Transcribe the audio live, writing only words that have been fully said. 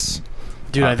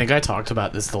Dude, I think I talked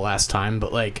about this the last time,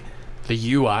 but like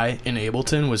the UI in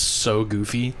Ableton was so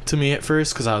goofy to me at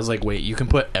first because I was like, wait, you can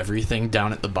put everything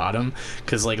down at the bottom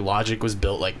because like Logic was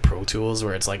built like Pro Tools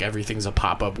where it's like everything's a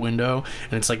pop-up window,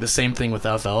 and it's like the same thing with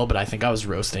FL, but I think I was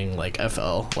roasting like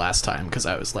FL last time because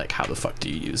I was like, how the fuck do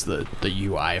you use the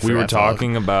UI for We were FL?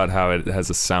 talking about how it has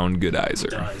a sound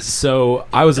goodizer. So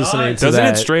I was listening to Doesn't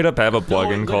that. it straight up have a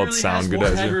plugin called Sound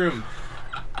Goodizer?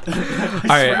 All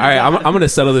right. I'm gonna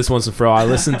settle this once and for all. I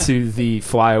listened to the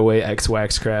Flyaway X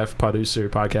Waxcraft producer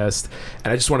podcast,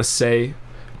 and I just want to say,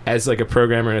 as like a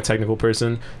programmer and a technical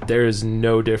person, there is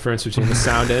no difference between the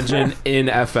sound engine in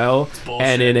FL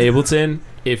and in Ableton.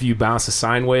 If you bounce a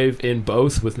sine wave in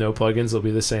both with no plugins, it'll be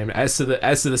the same. As to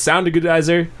the sound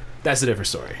goodizer, that's a different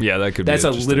story. Yeah, that could That's be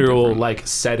a just literal different- like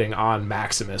setting on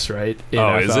Maximus, right? In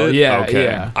Oh, is FL. it? Yeah, okay.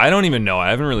 yeah. I don't even know.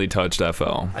 I haven't really touched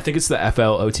FL. I think it's the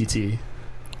FL OTT.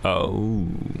 Oh,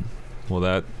 well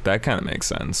that kind of makes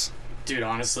sense. Dude,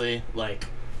 honestly, like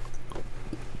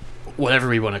whatever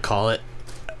we want to call it,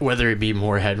 whether it be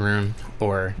more headroom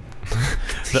or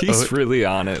He's really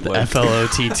on it. the Like,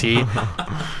 FLOTT.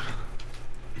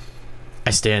 I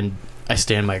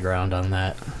stand my ground on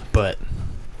that, but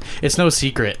it's no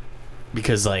secret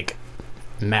because like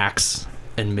Max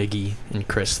and Miggy and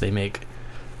Chris, they make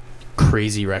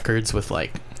crazy records with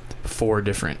like 4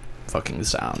 different fucking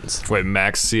sounds. wait,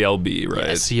 Max CLB, right?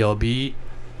 Yeah, CLB.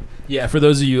 Yeah, for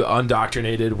those of you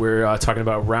undoctrinated, we're talking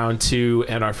about round 2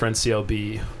 and our friend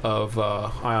CLB of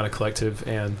Ionic Collective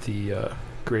and the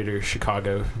greater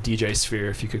Chicago DJ sphere,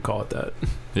 if you could call it that.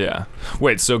 Yeah.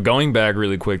 Wait, so going back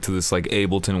really quick to this like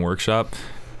Ableton workshop,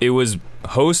 it was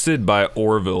hosted by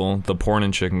Orville, the porn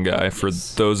and chicken guy. For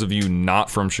those of you not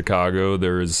from Chicago,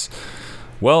 there's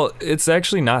well, it's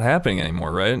actually not happening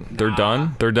anymore, right? They're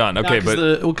done. They're done. Okay,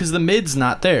 but because the mid's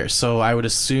not there, so I would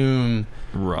assume.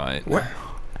 right.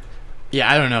 Yeah,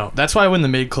 I don't know. That's why when the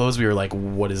mid closed, we were like,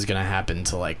 what is gonna happen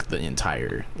to like the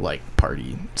entire like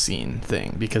party scene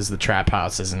thing? Because the trap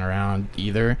house isn't around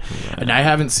either, and I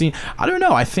haven't seen. I don't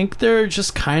know. I think they're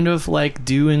just kind of like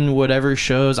doing whatever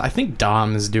shows. I think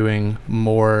Dom is doing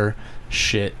more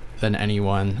shit than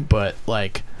anyone, but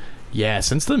like. Yeah,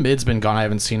 since the mid's been gone, I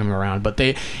haven't seen them around. But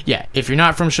if you're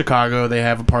not from Chicago, they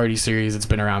have a party series that's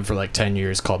been around for like 10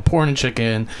 years called Porn and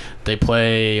Chicken. They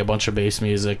play a bunch of bass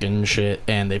music and shit,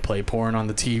 and they play porn on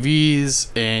the TVs,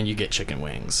 and you get chicken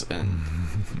wings. And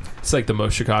It's like the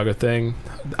most Chicago thing.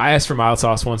 I asked for mild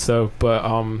sauce once though, but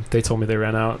they told me they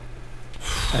ran out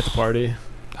at the party.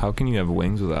 How can you have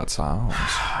wings without sauce?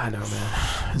 I know,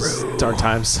 man. It's dark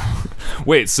times.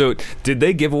 Wait, so did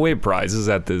they give away prizes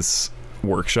at this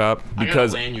workshop?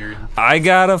 Because lanyard. I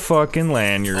got a fucking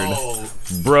lanyard. Oh,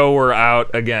 Bro, we're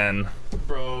out again.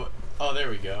 bro. Oh, there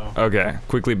we go. Okay,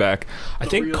 quickly back. I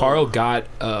think real- Carl got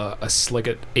a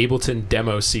Ableton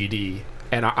demo CD,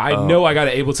 and I know I got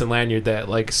an Ableton lanyard that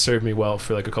like served me well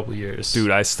for like a couple years.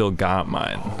 Dude, I still got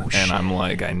mine. And shit. I'm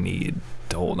like, I need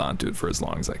to hold on to it for as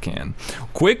long as I can.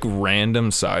 Quick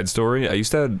random side story. I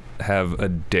used to have a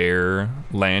Dare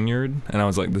lanyard, and I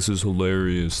was like, this is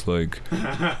hilarious. Like,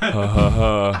 ha ha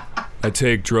ha. I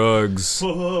take drugs.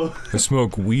 I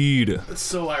smoke weed. That's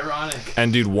so ironic.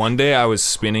 And dude, one day I was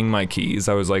spinning my keys.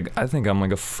 I was like, I think I'm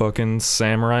like a fucking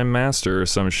samurai master or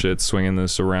some shit swinging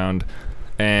this around.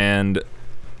 And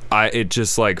it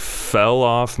just like fell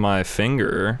off my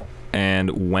finger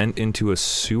and went into a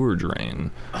sewer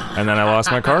drain. And then I lost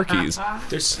my car keys.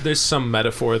 There's some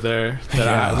metaphor there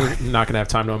that we're not gonna have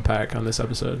time to unpack on this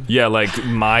episode. Yeah, like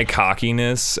my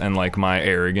cockiness and like my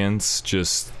arrogance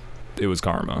just, it was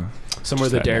karma. Somewhere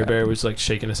Just the had to Dare Bear happen. was like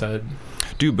shaking his head.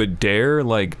 Dude, but Dare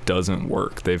like doesn't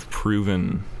work. They've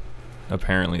proven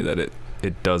apparently that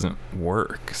it doesn't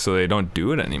work. So they don't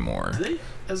do it anymore. I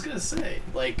was gonna say,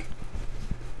 like,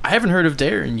 I haven't heard of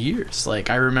Dare in years.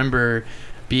 Like, I remember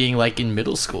being like in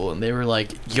middle school and they were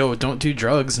like, yo, don't do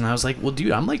drugs, and I was like, well,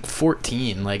 dude, I'm like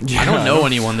 14, like I don't know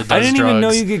anyone that does I didn't drugs. even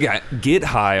know you could get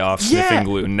high off sniffing Yeah.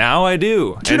 glue. Now I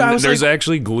do. Dude, and I was there's like-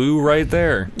 actually glue right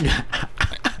there.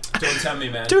 Don't tell me,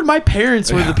 man. Dude, my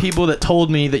parents were the people that told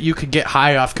me that you could get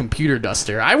high off computer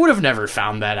duster. I would have never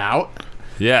found that out.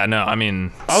 Yeah, no, I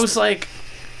mean, I was like,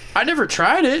 I never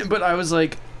tried it, but I was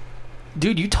like,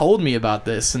 dude, you told me about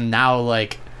this, and now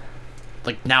like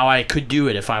now I could do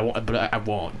it if I want, but I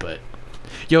won't. But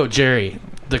yo, Jerry,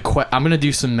 I'm gonna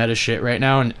do some meta shit right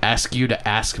now and ask you to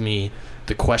ask me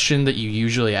the question that you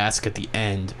usually ask at the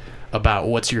end about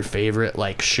what's your favorite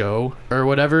like show or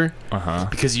whatever,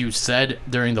 because you said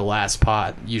during the last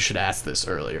pod you should ask this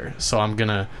earlier. So I'm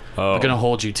gonna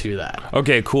hold you to that.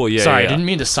 Okay, cool. Yeah. Sorry, yeah. I didn't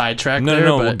mean to sidetrack.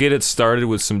 No. We'll get it started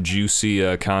with some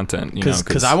juicy content.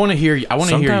 Because I want to hear. I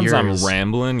want to hear yours. Sometimes I'm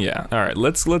rambling. Yeah. All right.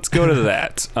 Let's go to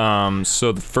that.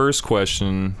 So the first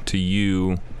question to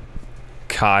you,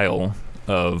 Kyle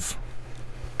of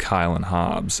Kyle and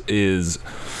Hobbs, is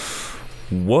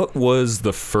what was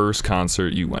the first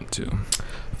concert you went to?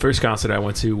 First concert I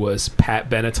went to was Pat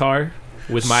Benatar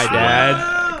with my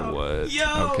dad. What?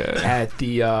 Yo. Okay. At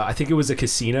the I think it was a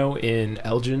casino in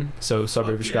Elgin, so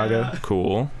suburb of Chicago.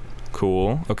 Cool.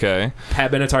 Okay.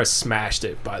 Pat Benatar smashed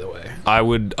it, by the way. I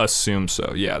would assume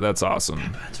so. Yeah, that's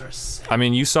awesome. I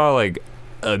mean, you saw like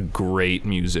a great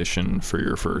musician for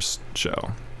your first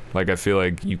show. Like, I feel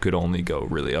like you could only go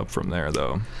really up from there,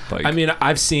 though. Like, I mean,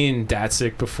 I've seen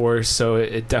Datsik before, so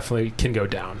it definitely can go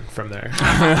down from there.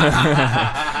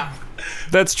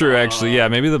 that's true, actually. Yeah,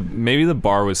 maybe the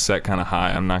bar was set kind of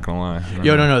high. I'm not gonna lie.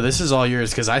 Yo, no, this is all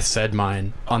yours because I said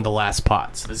mine on the last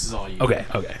pot. So this is all you. Okay.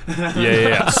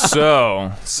 Yeah.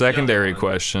 So, secondary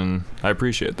question. I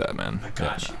appreciate that, man. I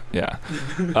got you.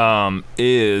 Yeah.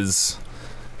 Is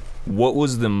what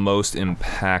was the most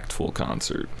impactful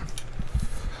concert?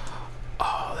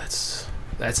 Oh, that's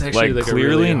actually like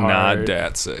clearly a really hard... not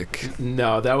Datsik.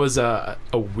 No, that was a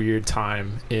weird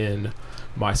time in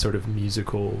my sort of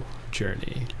musical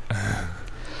journey.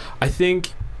 I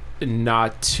think,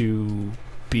 not to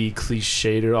be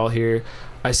cliched at all here,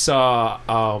 I saw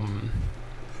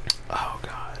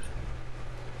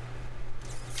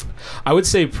I would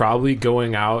say probably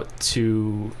going out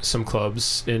to some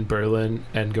clubs in Berlin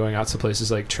and going out to places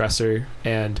like Tresser.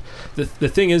 And the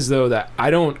thing is, though, that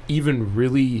I don't even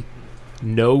really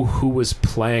know who was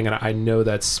playing, and I know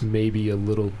that's maybe a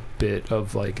little bit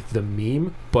of like the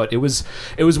meme, but it was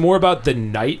more about the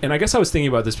night. And I guess I was thinking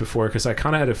about this before because I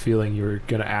kind of had a feeling you were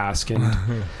gonna ask, and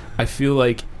I feel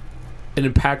like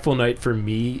an impactful night for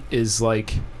me is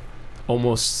like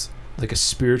almost like a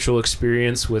spiritual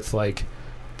experience with like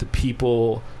the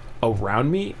people around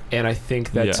me. And I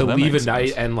think that to leave a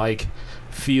night and like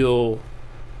feel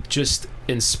just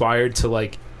inspired to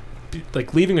like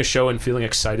leaving a show and feeling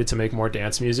excited to make more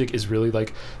dance music is really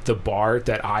like the bar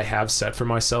that I have set for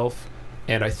myself.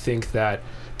 And I think that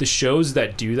the shows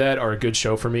that do that are a good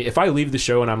show for me. If I leave the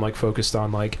show and I'm like focused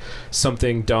on like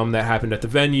something dumb that happened at the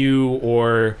venue,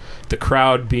 or the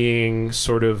crowd being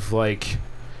sort of like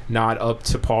not up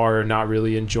to par or not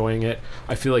really enjoying it,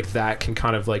 I feel like that can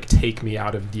kind of like take me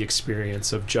out of the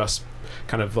experience of just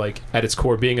kind of like at its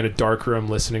core being in a dark room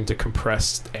listening to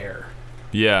compressed air.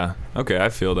 Yeah. Okay, I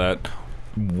feel that.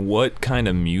 What kind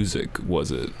of music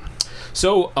was it?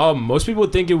 So most people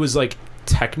would think it was like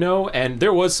techno, and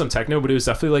there was some techno, but it was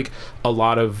definitely like a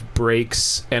lot of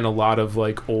breaks and a lot of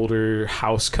like older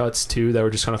house cuts too that were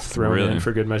just kind of thrown in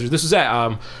for good measure. This was at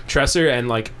Tresser and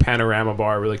like Panorama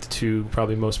Bar were like the two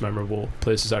probably most memorable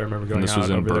places I remember going. And this out was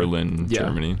in over Berlin, there.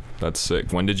 Germany. That's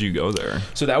sick. When did you go there?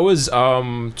 So that was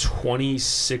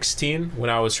 2016 when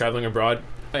I was traveling abroad.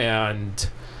 And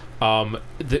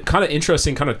the kind of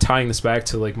interesting, kind of tying this back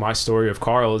to like my story of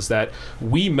Carl, is that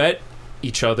we met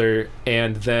each other,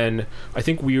 and then I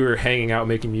think we were hanging out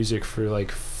making music for like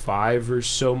 5 or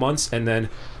so months, and then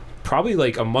probably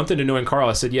like a month into knowing Carl,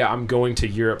 I said, yeah, I'm going to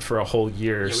Europe for a whole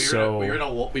year. Yeah, we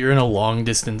were in a long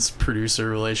distance producer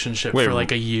relationship for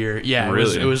like a year. Yeah,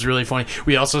 really? It was really funny.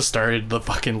 We also started the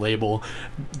fucking label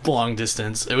long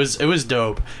distance. It was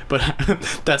dope, but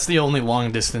that's the only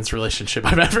long distance relationship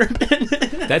I've ever been in.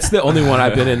 That's the only one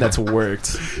I've been in that's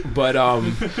worked. But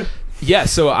yeah,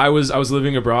 so I was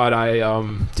living abroad. I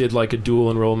did like a dual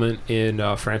enrollment in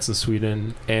France and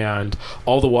Sweden, and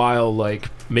all the while like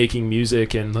making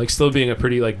music and like still being a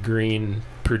pretty like green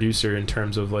producer in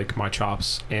terms of like my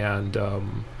chops. And what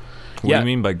do you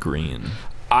mean by green?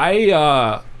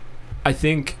 I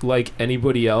think like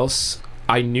anybody else,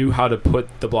 I knew how to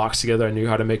put the blocks together. I knew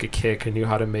how to make a kick. I knew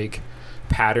how to make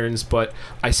patterns, but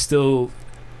I still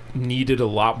needed a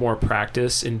lot more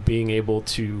practice in being able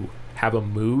to have a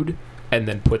mood and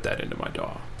then put that into my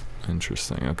DAW.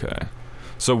 Interesting. Okay.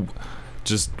 So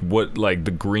just what like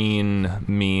the green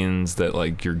means that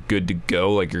like you're good to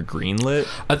go, like you're greenlit?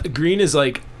 Green is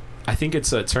like, I think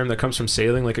it's a term that comes from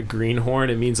sailing, like a greenhorn.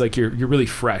 It means like you're really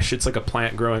fresh. It's like a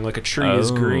plant growing, like a tree is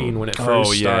green when it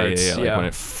first starts. Yeah. Like when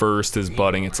it first is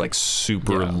budding, it's like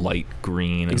super light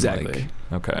green. And exactly.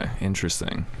 Like, okay,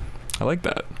 interesting. I like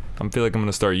that. I feel like I'm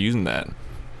gonna start using that.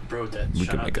 Bro, we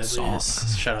could make a song.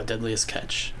 Shout out Deadliest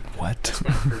Catch. What?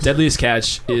 Deadliest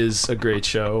Catch is a great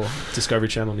show. Discovery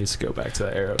Channel needs to go back to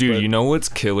that era. Dude, but you know what's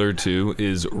killer too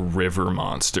is River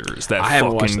Monsters. That I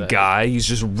haven't watched fucking that. guy, he's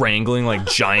just wrangling like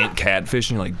giant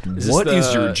catfish, and you're like, this what the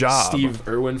is your job? Steve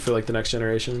Irwin for like the Next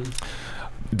Generation.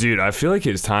 Dude, I feel like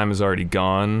his time is already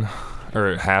gone, or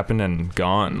it happened and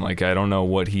gone. Like, I don't know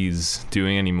what he's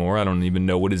doing anymore. I don't even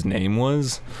know what his name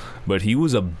was, but he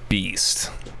was a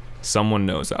beast. Someone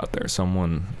knows out there,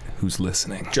 someone who's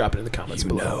listening. Drop it in the comments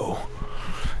below. know.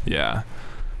 Yeah.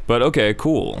 But okay,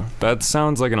 cool. That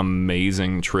sounds like an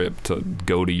amazing trip to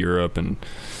go to Europe and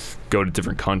go to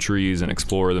different countries and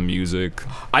explore the music.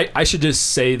 I should just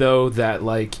say though that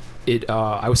like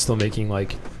I was still making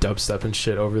like dubstep and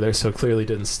shit over there, so it clearly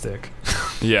didn't stick.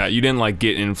 Yeah, you didn't like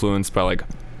get influenced by like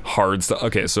hard stuff.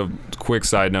 Okay, so quick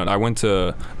side note. I went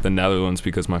to the Netherlands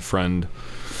because my friend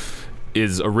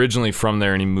is originally from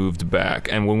there and he moved back.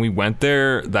 And when we went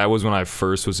there, that was when I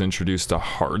first was introduced to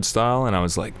hardstyle, and I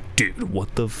was like, dude,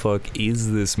 what the fuck is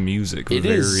this music? It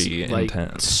Very is like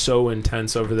intense. so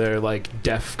intense over there, like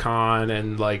DEF CON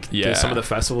and like Yeah. some of the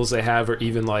festivals they have, or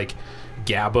even like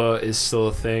GABA is still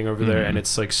a thing over there, Mhm. and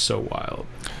it's like so wild.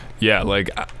 Yeah, like,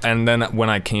 and then when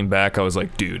I came back, I was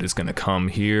like, dude, it's gonna come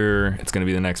here. It's gonna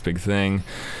be the next big thing.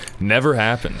 Never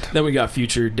happened. Then we got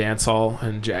Future Dancehall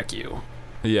and Jack U.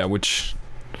 Yeah, which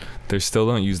they still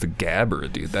don't use the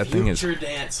gabber, dude. That thing is. Future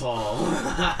dance hall.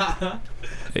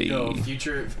 Hey. No,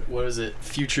 future. What is it?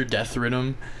 Future death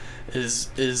rhythm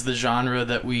is the genre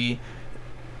that we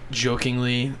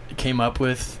jokingly came up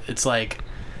with. It's like,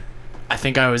 I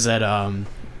think I was at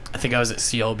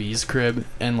CLB's crib,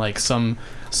 and like some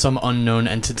unknown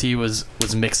entity was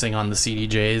mixing on the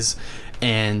CDJs,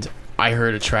 and I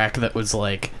heard a track that was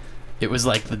like, it was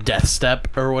like the death step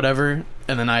or whatever,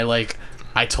 and then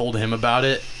I told him about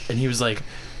it, and he was like,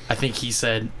 I think he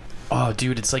said, oh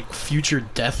dude, it's like future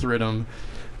death rhythm.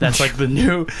 That's like the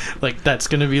new, like that's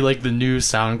gonna be like the new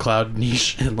SoundCloud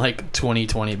niche in like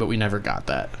 2020, but we never got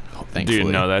that, thankfully.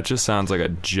 Dude, no, that just sounds like a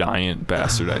giant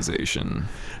bastardization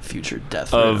Future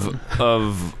death rhythm.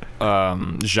 of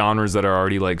genres that are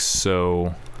already like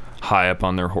so high up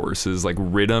on their horses. Like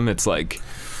rhythm, it's like,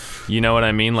 you know what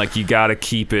I mean? Like you gotta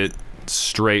keep it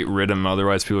straight rhythm,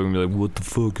 otherwise people are gonna be like, what the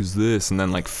fuck is this? And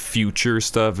then like future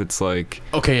stuff, it's like,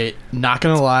 Okay, not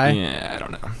gonna lie. yeah, I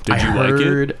don't know. Did you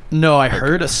like it? No, I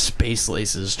heard a Space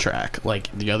Laces track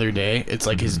like the other day. It's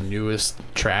like his newest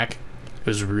track. It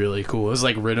was really cool. It was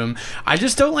like rhythm. I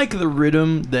just don't like the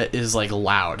rhythm that is like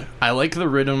loud. I like the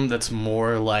rhythm that's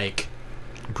more like,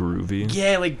 Groovy.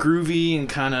 yeah, like groovy and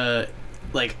kind of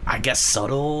like, I guess,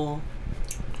 subtle.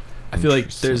 I feel like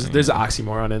there's an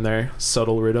oxymoron in there,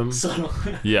 subtle rhythm. Subtle.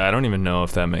 Yeah, I don't even know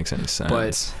if that makes any sense.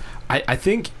 But I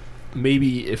think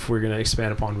maybe if we're gonna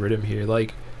expand upon rhythm here,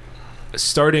 like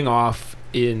starting off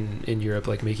in Europe,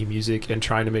 like making music and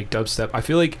trying to make dubstep, I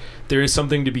feel like there is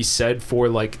something to be said for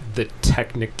like the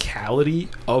technicality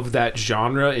of that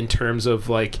genre, in terms of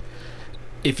like,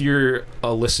 if you're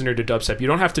a listener to dubstep, you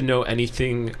don't have to know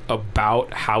anything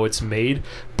about how it's made,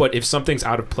 but if something's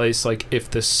out of place, like if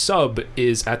the sub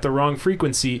is at the wrong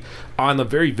frequency, on a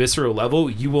very visceral level,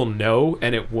 you will know,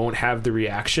 and it won't have the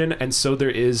reaction. And so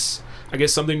there is, I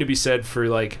guess, something to be said for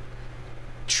like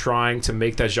trying to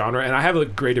make that genre. And I have a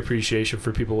great appreciation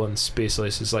for people in Space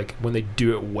Laces, like when they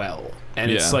do it well, and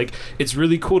it's Yeah. like, it's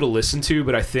really cool to listen to,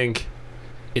 but I think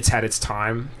it's had its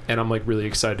time, and I'm like really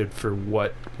excited for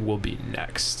what will be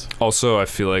next. also, I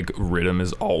feel like rhythm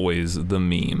is always the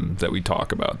meme that we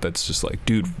talk about. That's just like,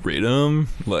 dude, rhythm?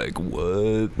 Like,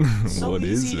 what? So What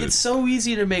is easy. it? It's so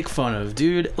easy to make fun of,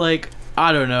 dude. Like,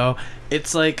 I don't know.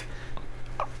 It's like,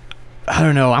 I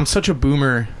don't know. I'm such a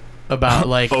boomer about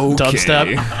like Okay.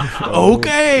 dubstep.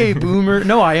 Okay, boomer.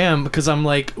 No, I am, because I'm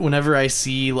like, whenever I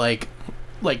see like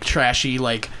trashy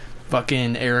like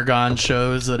fucking Aragon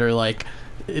shows that are like,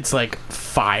 it's like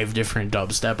 5 different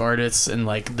dubstep artists, and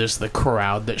like there's the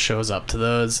crowd that shows up to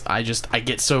those, I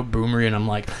get so boomery, and I'm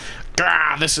like,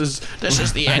 "Gah, this is the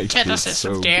I get antithesis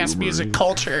so of dance music boomery.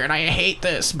 culture, and I hate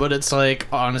this." But it's like,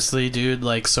 honestly, dude,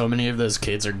 like so many of those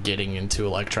kids are getting into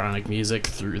electronic music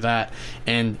through that,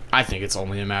 and I think it's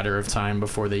only a matter of time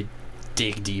before they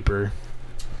dig deeper.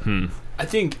 I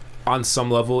think on some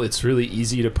level it's really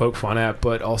easy to poke fun at,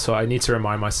 but also I need to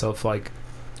remind myself, like,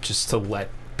 just to let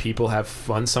people have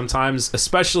fun sometimes.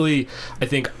 Especially, I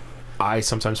think I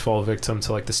sometimes fall victim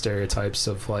to like the stereotypes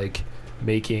of like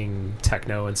making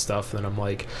techno and stuff, and then I'm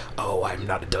like, oh, I'm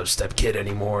not a dubstep kid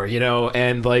anymore, you know?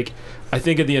 And like, I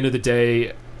think at the end of the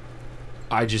day,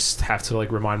 I just have to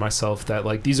like remind myself that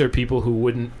like these are people who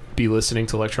wouldn't be listening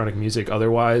to electronic music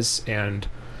otherwise, and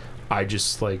I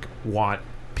just like want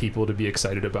people to be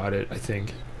excited about it, I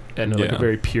think. and like Yeah. a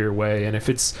very pure way. And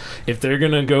if they're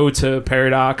gonna go to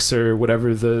Paradox or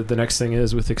whatever the next thing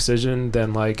is with Excision,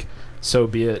 then like so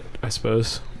be it, I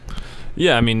suppose.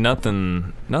 Yeah, I mean,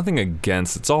 nothing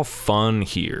against. It's all fun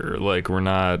here. Like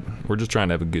we're just trying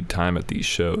to have a good time at these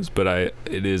shows. But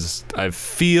I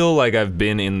feel like I've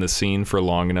been in the scene for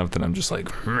long enough that I'm just like,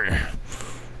 "Meh,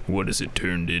 what has it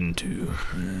turned into?"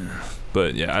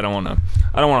 But yeah, I don't want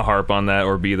to harp on that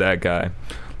or be that guy.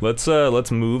 Let's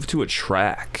move to a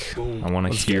track. Boom. I want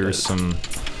to Let's hear get it. some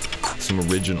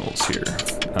originals here.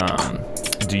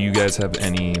 Do you guys have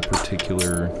any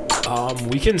particular?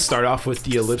 We can start off with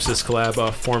the Ellipsis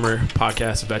collab, former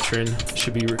podcast veteran.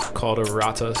 Should be called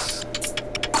Ratas.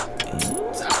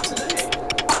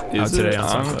 Is today it on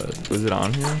on? SoundCloud. Was it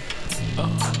on here?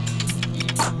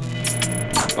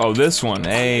 Oh, this one.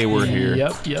 Hey, we're here.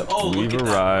 Yep. Oh, We've look at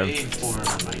arrived. That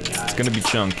waveform, my God. It's gonna be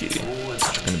chunky. Oh, it's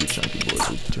It's gonna be chunky, boys.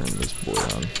 We'll turn this boy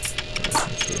on.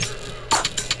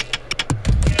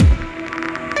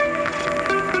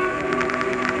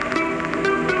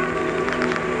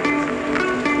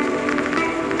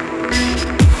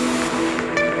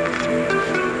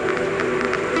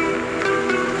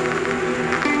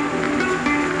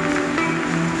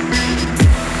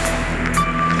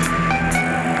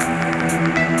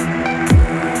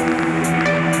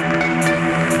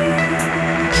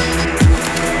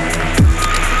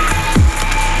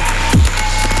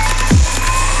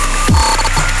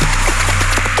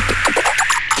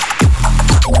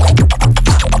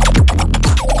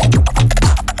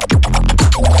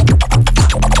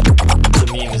 The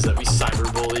meme is that we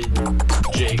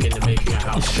cyberbullied Jake into making a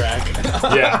house track.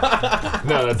 Yeah.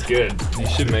 No, that's good. You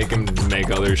should make him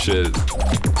make other shit.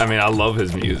 I mean, I love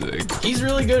his music. He's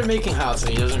really good at making house,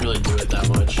 and he doesn't really do it that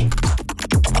much.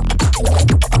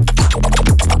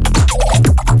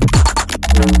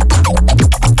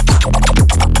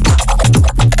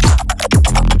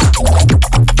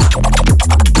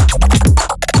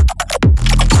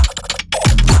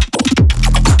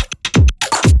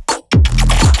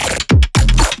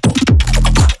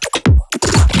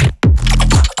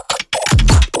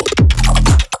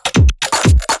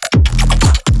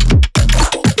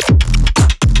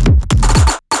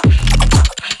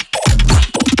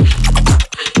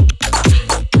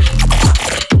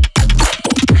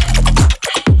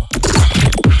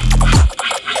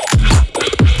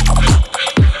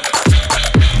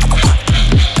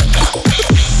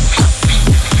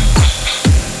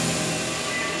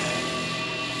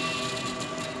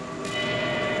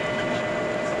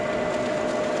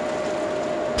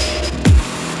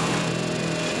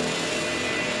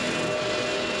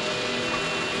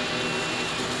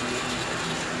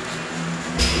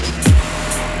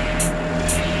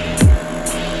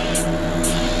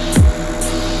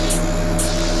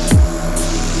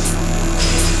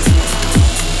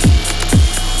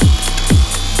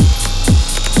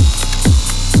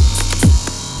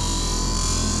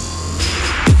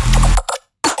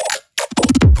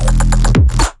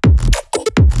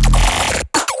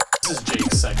 This is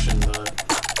Jake's section, but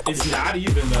It's not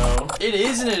even though. it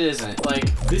is and it isn't.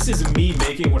 Like, This is me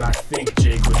making what I think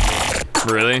Jake would make.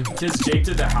 Really? Because Jake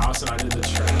did the house and I did the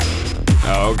track.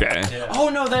 Oh, okay. Yeah. oh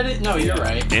no, that is no. You're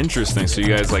right. Interesting. So you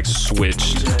guys like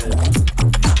switched.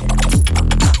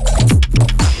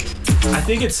 I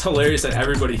think it's hilarious that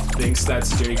everybody thinks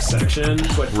that's Jake's section,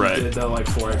 but he Right. did the like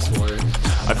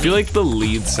 4x4. I feel like the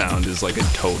lead sound is like a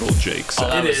total Jake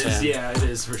sound. That It was is, him. yeah, it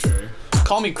is for sure.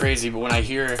 Call me crazy, but when I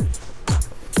hear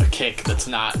a kick that's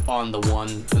not on the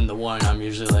one and the one, I'm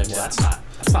usually like, well, that's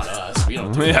not us. We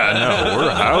don't do Yeah, that. no,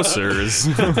 we're housers.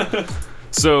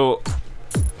 So,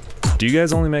 do you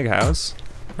guys only make house,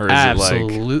 or is it like?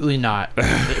 Absolutely not.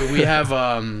 We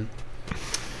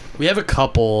have a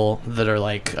couple that are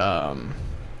like what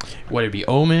would it be?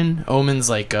 Omen. Omen's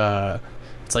like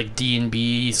it's like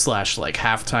D&B / like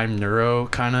halftime neuro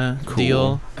kind of Cool.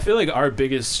 deal. I feel like our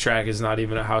biggest track is not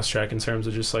even a house track in terms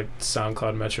of just like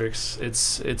SoundCloud metrics.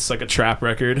 It's like a trap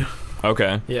record.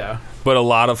 Okay, Yeah. but a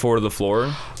lot of 4 to the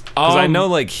floor. Because I Um, know,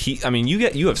 like I mean,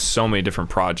 you have so many different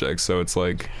projects, so it's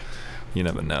like you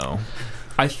never know.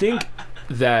 I think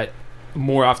that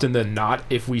more often than not,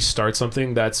 if we start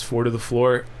something that's 4 to the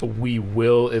floor, we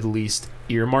will at least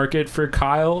earmark it for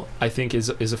Kyle. I think is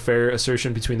a fair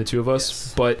assertion between the two of us.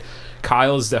 Yes. But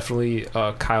Kyle is definitely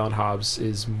Kyle and Hobbs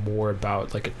is more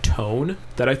about like a tone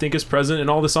that I think is present in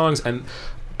all the songs, and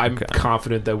I'm Okay.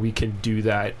 confident that we can do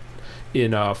that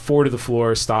in a 4 to the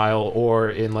floor style or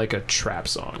in like a trap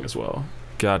song as well.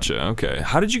 Gotcha. Okay.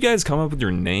 How did you guys come up with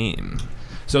your name?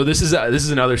 So this is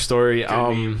another story.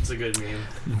 It's a good meme.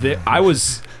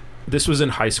 This was in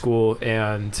high school,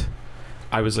 and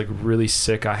I was like really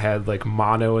sick. I had like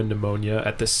mono and pneumonia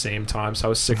at the same time, so I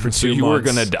was sick for 2 So months. you were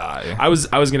gonna die. I was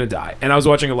gonna die, and I was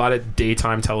watching a lot of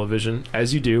daytime television,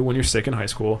 as you do when you're sick in high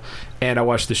school. And I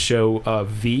watched the show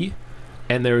V,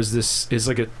 and there was this is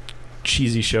like a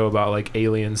cheesy show about like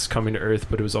aliens coming to Earth,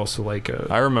 but it was also like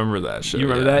I remember that show. You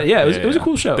remember that? Yeah, it was a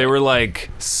cool show. They were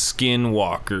like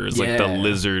skinwalkers, like the Yeah.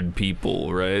 lizard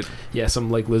people, right? Yeah,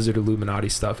 some like lizard Illuminati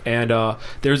stuff. And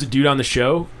there was a dude on the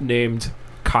show named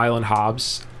Kyle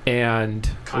Hobbs,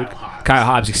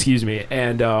 excuse me.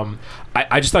 And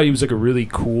I just thought he was like a really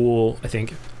cool. I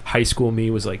think high school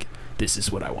me was like, this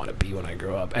is what I want to be when I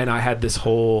grow up. And I had this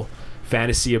whole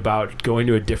fantasy about going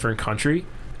to a different country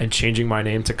and changing my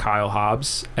name to Kyle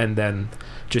Hobbs, and then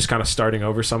just kind of starting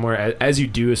over somewhere, as you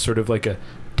do as sort of like a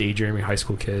daydreaming high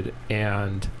school kid.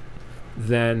 And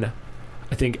then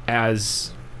I think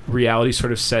as reality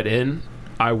sort of set in,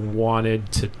 I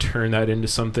wanted to turn that into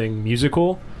something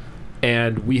musical.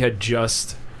 And we had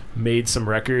just made some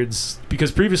records,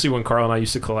 because previously when Carl and I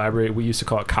used to collaborate, we used to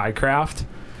call it KaiCraft.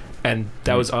 And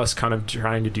that was us kind of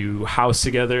trying to do house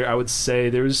together. I would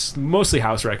say there was mostly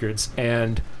house records.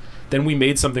 And then we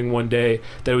made something one day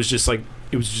that was just like,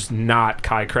 it was just not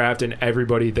KaiCraft, and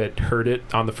everybody that heard it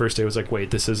on the first day was like,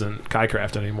 wait, this isn't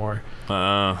KaiCraft anymore.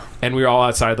 And we were all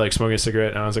outside like smoking a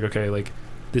cigarette, and I was like, okay, like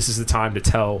this is the time to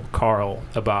tell Carl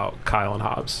about Kyle and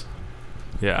Hobbs.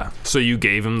 Yeah. So you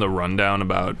gave him the rundown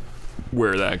about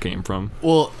where that came from?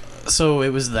 Well, so it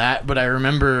was that, but I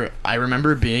remember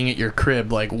being at your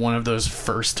crib like one of those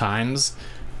first times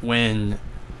when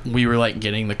we were like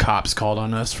getting the cops called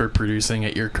on us for producing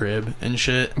at your crib and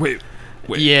shit. Wait.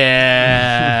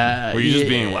 Yeah. Were you just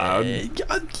being loud?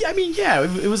 I mean, yeah,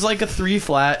 it was like a 3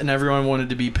 flat, and everyone wanted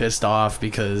to be pissed off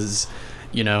because,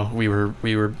 you know, we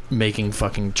were making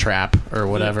fucking trap or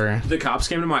whatever. The cops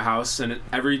came to my house, and at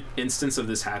every instance of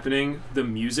this happening, the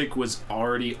music was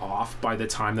already off by the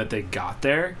time that they got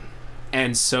there.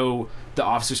 And so the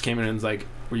officers came in and was like,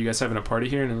 were you guys having a party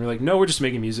here? And we're like, no, we're just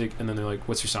making music. And then they're like,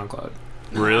 what's your SoundCloud?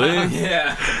 Really?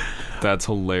 Yeah. That's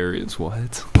hilarious.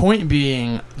 What? Point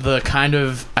being, the kind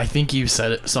of, I think you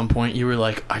said at some point, you were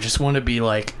like, I just want to be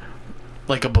like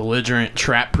a belligerent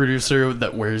trap producer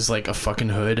that wears like a fucking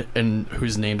hood and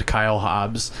who's named Kyle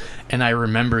Hobbs. And I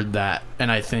remembered that,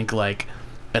 and I think like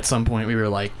at some point we were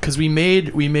like, because we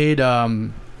made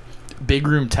Big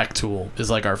Room Tech Tool is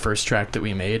like our first track that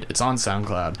we made. It's on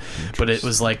SoundCloud, but it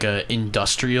was like a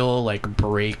industrial like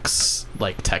breaks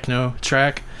like techno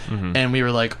track. Mm-hmm. And we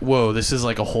were like, whoa, this is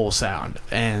like a whole sound.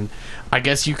 And I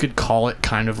guess you could call it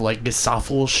kind of like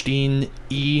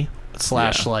Gesaffelstein-y /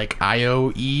 like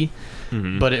IOE.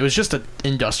 Mm-hmm. But it was just an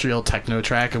industrial techno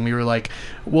track, and we were like,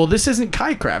 well, this isn't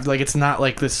KaiCraft. Like, it's not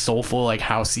like this soulful, like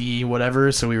housey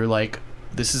whatever. So we were like,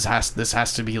 this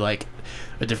has to be like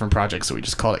a different project. So we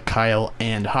just called it Kyle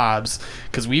and Hobbs,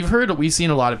 because we've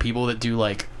seen a lot of people that do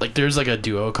like there's like a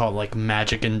duo called like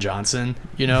Magic and Johnson,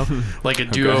 you know, like a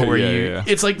duo Okay, where yeah.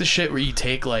 it's like the shit where you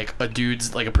take like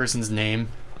a person's name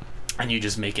and you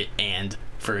just make it and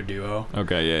for a duo.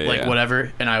 Okay, yeah, Like yeah.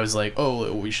 whatever. And I was like,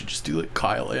 oh, we should just do like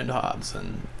Kyle and Hobbs,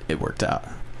 and it worked out.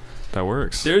 That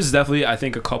works. There's definitely, I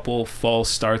think, a couple false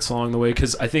starts along the way,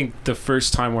 because I think the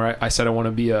first time where I said I want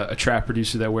to be a trap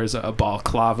producer that wears a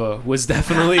balaclava was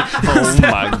definitely Oh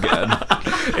my god.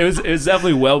 it was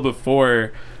definitely well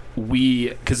before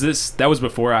that was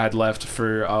before I had left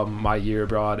for my year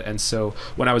abroad. And so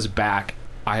when I was back,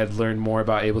 I had learned more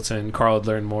about Ableton. Carl had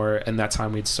learned more, and that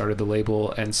time we'd started the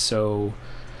label. And so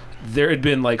there had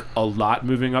been like a lot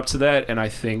moving up to that, and I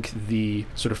think the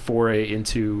sort of foray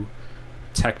into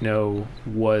techno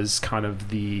was kind of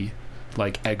the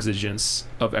like exigence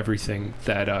of everything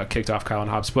that kicked off Kyle and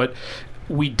Hobbs. But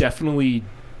we definitely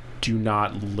do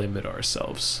not limit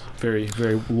ourselves. Very,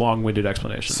 very long-winded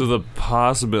explanation. So the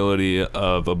possibility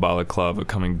of a balaclava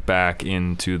coming back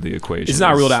into the equation It's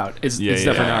not ruled out. It's Yeah,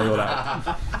 definitely yeah. not ruled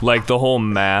out. Like the whole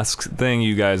mask thing,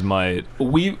 you guys might.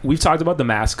 We've talked about the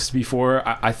masks before.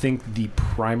 I think the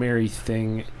primary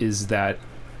thing is that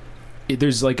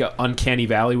there's like an uncanny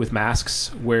valley with masks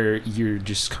where you're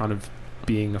just kind of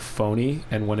being a phony,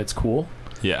 and when it's cool.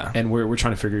 Yeah. And we're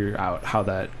trying to figure out how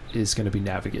that is going to be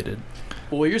navigated.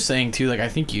 Well, what you're saying too, like I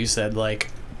think you said like,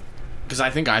 because I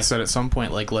think I said at some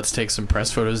point like, let's take some press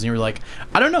photos, and you were like,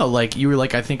 I don't know, like you were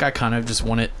like, I think I kind of just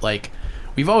want it, like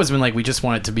we've always been like, we just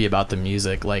want it to be about the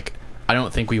music. Like I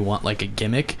don't think we want like a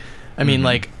gimmick. I mean,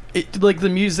 like it, like the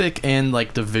music and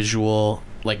like the visual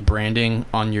like branding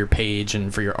on your page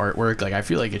and for your artwork, like I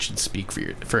feel like it should speak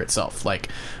for itself. Like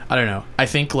I don't know, I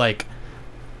think like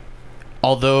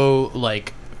although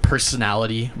like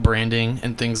personality branding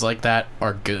and things like that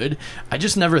are good. I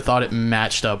just never thought it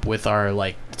matched up with our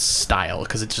like style,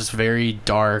 because it's just very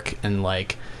dark and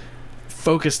like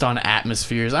focused on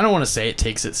atmospheres. I don't want to say it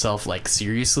takes itself like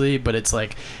seriously, but it's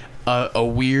like a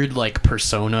weird like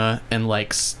persona, and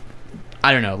like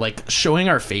I don't know, like showing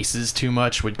our faces too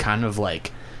much would kind of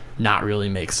like not really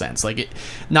make sense. Like, it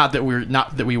not that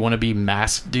we want to be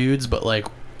masked dudes, but like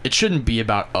it shouldn't be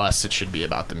about us, it should be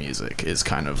about the music, is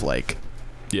kind of like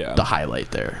the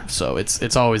highlight there. So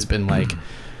it's always been like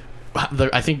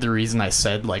I think the reason I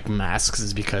said like masks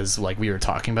is because like we were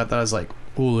talking about that. I was like,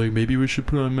 oh, like maybe we should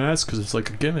put on masks because it's like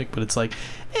a gimmick, but it's like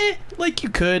like you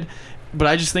could, but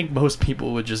I just think most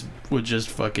people would just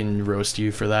fucking roast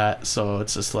you for that. So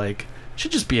it's just like, it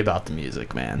should just be about the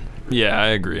music, man. Yeah, I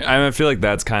agree. I mean, I feel like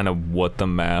that's kind of what the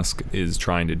mask is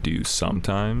trying to do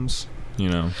sometimes, you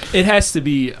know. It has to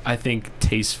be, I think,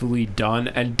 tastefully done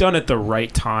and done at the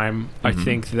right time. I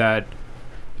think that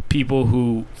people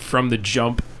who from the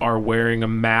jump are wearing a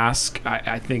mask,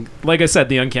 I think, like I said,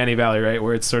 the Uncanny Valley, right,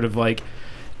 where it's sort of like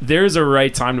there's a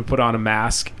right time to put on a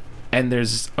mask and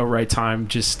there's a right time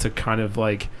just to kind of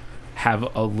like have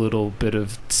a little bit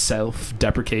of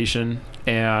self-deprecation,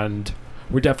 and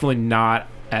we're definitely not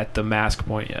at the mask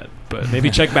point yet, but maybe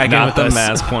check back in with the us.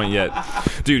 mask point yet.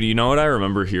 Dude, you know what I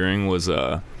remember hearing was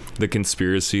the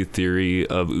conspiracy theory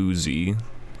of Uzi,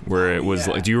 where it was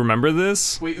like, do you remember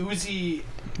this? Wait, Uzi,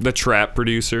 the trap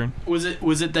producer? Was it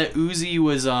that Uzi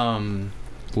was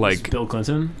like was Bill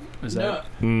Clinton? Is that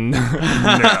no?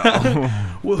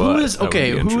 Well, who is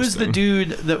the dude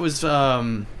that was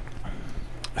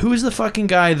who is the fucking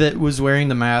guy that was wearing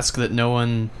the mask that no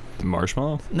one...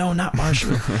 Marshmallow? No, not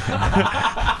Marshmallow.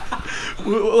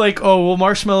 Like, oh, well,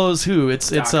 Marshmallow's who? It's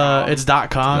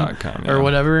 .com yeah. or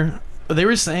whatever. They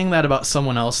were saying that about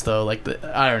someone else though. Like,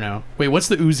 I don't know. Wait, what's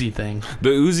the Uzi thing? The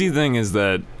Uzi thing is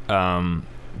that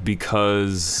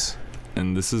because,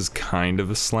 and this is kind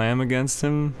of a slam against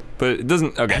him, but it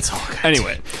doesn't. Okay. That's all good.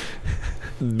 Anyway,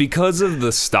 because of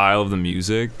the style of the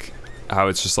music, how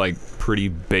it's just like pretty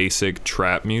basic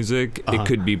trap music, it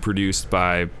could be produced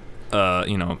by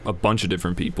a bunch of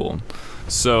different people.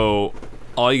 So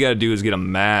all you gotta do is get a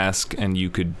mask and you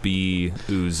could be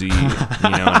Uzi, you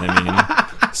know what I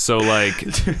mean? So like,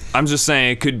 I'm just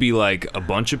saying it could be like a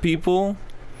bunch of people,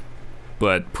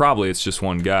 but probably it's just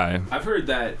one guy. I've heard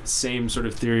that same sort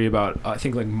of theory about, I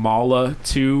think, like Mala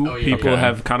too. Oh, yeah. People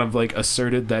have kind of like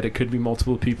asserted that it could be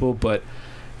multiple people, but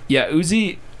yeah,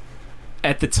 Uzi,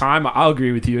 at the time, I'll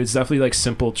agree with you, it's definitely like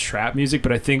simple trap music,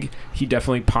 but I think he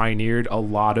definitely pioneered a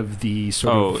lot of the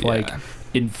sort of like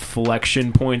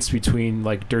inflection points between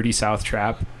like dirty South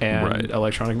trap and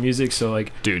electronic music. So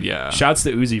like, dude, yeah, shouts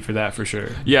to Uzi for that for sure.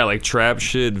 Yeah, like Trap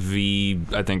Shit V,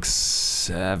 I think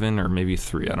 7 or maybe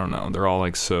 3, I don't know, they're all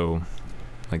like, so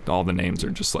like all the names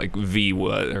are just like V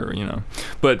what, or you know,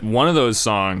 but one of those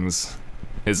songs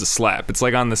is a slap. It's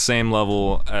like on the same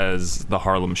level as the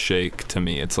Harlem Shake to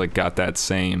me. It's like got that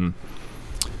same,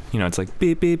 you know, it's like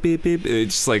beep beep beep beep.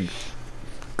 It's just like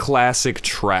classic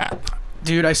trap.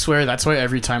 Dude, I swear that's why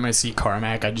every time I see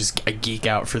Carmack, I geek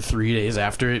out for 3 days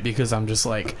after it, because I'm just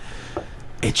like,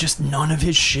 it just, none of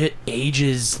his shit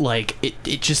ages like it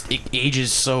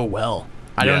ages so well.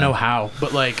 I don't know how,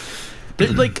 but like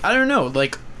I don't know,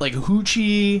 like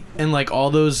Hoochie and like all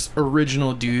those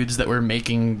original dudes that were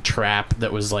making trap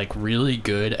that was like really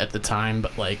good at the time,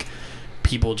 but like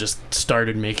people just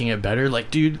started making it better. Like,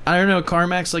 dude, I don't know,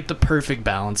 Carmack's like the perfect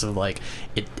balance of like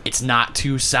it's not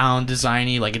too sound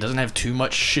designy, like it doesn't have too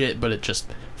much shit, but it just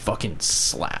fucking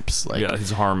slaps. Like, yeah,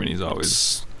 his harmony's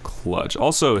always clutch.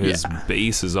 Also, his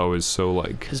bass is always so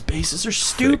like, his basses are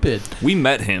stupid. We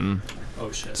met him.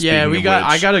 Oh shit. Yeah,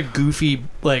 I got a goofy,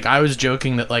 like, I was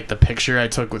joking that like the picture I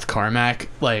took with Carmack,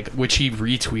 like, which he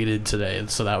retweeted today,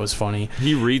 so that was funny.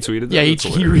 He retweeted that? Yeah, he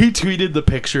retweeted the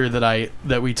picture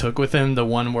that we took with him, the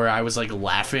one where I was like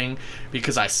laughing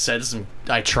because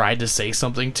I tried to say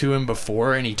something to him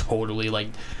before and he totally like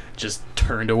just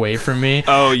turned away from me.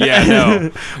 Oh yeah,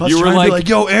 no. You were like,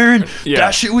 yo, Aaron,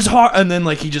 that shit was hard, and then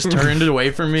like he just turned it away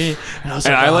from me, and I was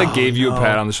like, gave you a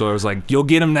pat on the shoulder. I was like, you'll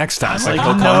get him next time. I was like, like,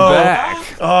 he'll no. come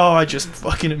back. Oh, I just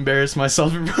fucking embarrassed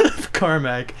myself in front of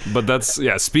Carmack. But that's,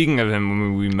 speaking of him,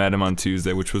 when we met him on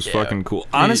Tuesday, which was fucking cool.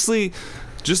 Honestly,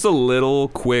 just a little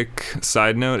quick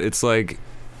side note, it's like,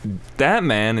 that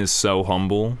man is so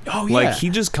humble. Oh yeah. Like,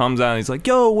 he just comes out and he's like,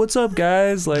 yo, what's up,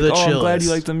 guys? Like, I'm glad you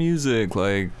like the music.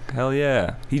 Like, hell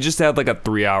yeah. He just had like a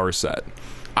 3-hour set.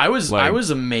 I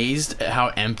was amazed at how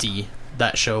empty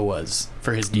that show was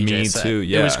for his DJ set. Me too,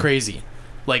 yeah. It was crazy.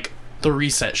 Like, the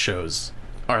Reset shows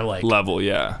are like level,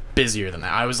 yeah. busier than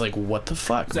that. I was like, what the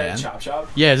fuck, Is man? that Chop Shop?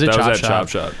 Yeah, is it That Chop was at Shop? Chop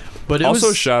Shop. But it Also,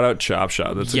 was, shout out Chop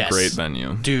Shop. That's Yes. a great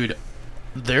venue. dude,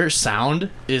 their sound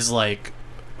is like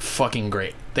fucking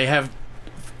great. They have,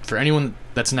 for anyone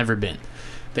that's never been,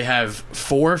 they have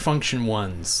 4 Function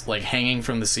 1s like hanging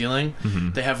from the ceiling.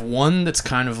 Mhm. They have one that's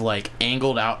kind of like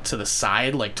angled out to the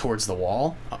side, like towards the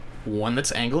wall. One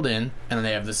that's angled in, and then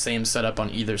they have the same setup on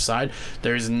either side.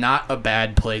 There's not a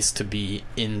bad place to be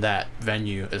in that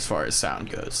venue as far as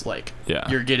sound goes. Like, Yeah.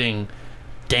 you're getting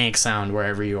dank sound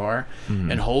wherever you are.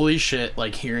 Mhm. And holy shit,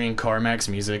 like hearing Carmack's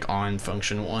music on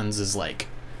Function 1s is like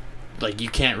you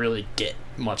can't really get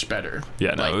much better.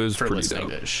 Yeah, no, like, it was for pretty listening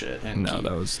dope. to his shit. And No,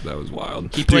 that was wild.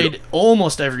 he Dude, played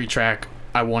almost every track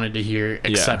I wanted to hear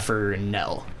except Yeah. for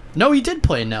Nell. No, he did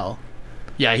play Nell.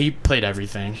 Yeah, he played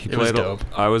everything. It was dope.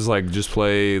 I was like, just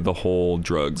play the whole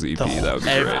Drugs EP. That would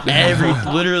be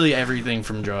great. Literally everything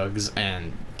from Drugs,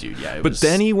 and dude, yeah. It But was,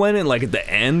 then he went in, like, at the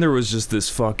end, there was just this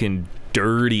fucking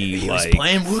dirty, he was like,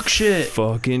 playing Wook shit.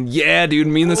 fucking, yeah, dude.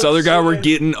 Me and this other guy were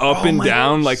getting up Oh and my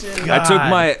down. Like, God.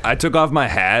 I took off my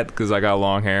hat because I got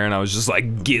long hair, and I was just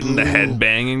like getting the head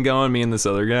banging going. Me and this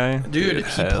other guy, Dude, he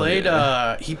hell played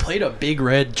yeah. he played a Big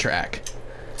Red track.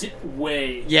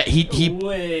 Wait. Yeah, he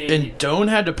Wait. and Doan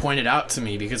had to point it out to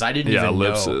me because I didn't Yeah, even know.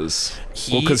 ellipses.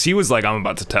 He- Well, because he was like, I'm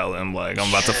about to tell him, like, I'm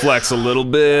about to flex a little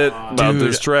bit about Dude,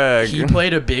 this track. He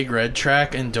played a Big Red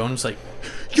track, and Doan was like,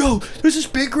 "Yo, this is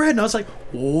Big Red," and I was like,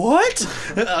 "What?"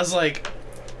 And I was like,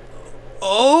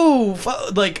 "Oh,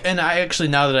 like." And I actually,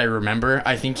 now that I remember,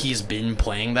 I think he's been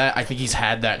playing that. I think he's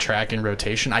had that track in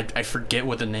rotation. I forget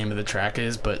what the name of the track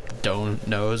is, but Doan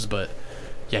knows. But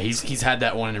yeah, he's had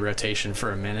that one in rotation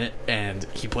for a minute, and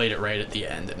he played it right at the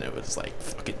end, and it was like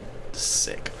fucking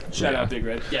sick. Shout Yeah. out Big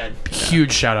Red. Yeah,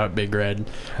 huge shout out Big Red.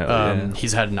 Hell yeah.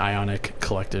 He's had an Ionic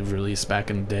Collective release back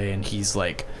in the day, and he's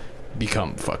like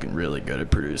become fucking really good at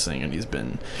producing, and he's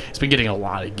been getting a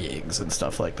lot of gigs and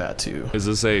stuff like that too. Is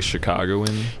this a Chicagoan?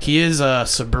 He is a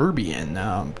suburban.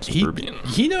 Suburban.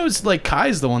 He knows, like,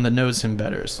 Kai's the one that knows him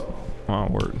better. So Oh,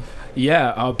 word.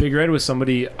 Yeah, Big Red was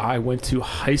somebody I went to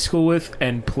high school with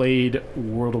and played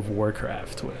World of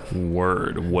Warcraft with.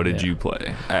 Word. What did Yeah. you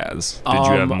play as? Did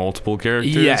you have multiple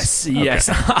characters? Yes, Okay. yes.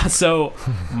 So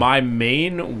my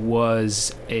main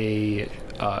was a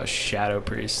Shadow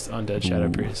Priest, Undead Shadow Ooh,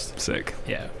 Priest. Sick.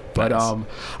 Yeah. But Nice.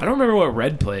 I don't remember what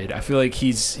Red played. I feel like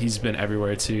he's been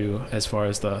everywhere too, as far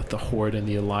as the Horde and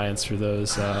the Alliance for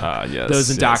those Yes, those yes.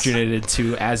 indoctrinated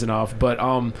to Azenov. But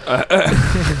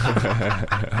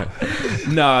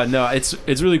no,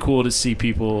 it's really cool to see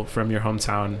people from your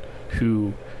hometown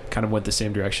who kind of went the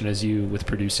same direction as you with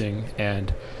producing.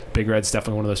 And Big Red's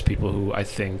definitely one of those people who I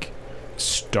think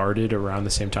started around the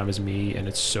same time as me, and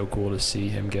it's so cool to see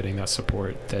him getting that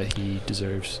support that he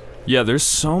deserves. Yeah, there's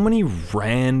so many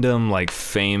random, like,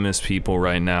 famous people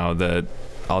right now that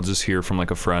I'll just hear from,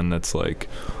 like, a friend that's like,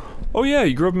 oh yeah,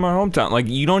 you grew up in my hometown. Like,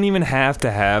 you don't even have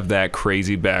to have that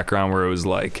crazy background where it was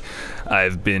like,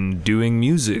 I've been doing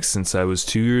music since I was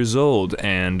 2 years old,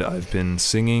 and I've been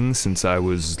singing since I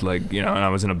was, like, you know, and I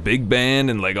was in a big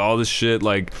band and, like, all this shit.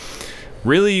 Like,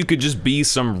 really, you could just be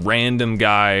some random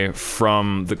guy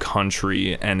from the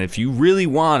country, and if you really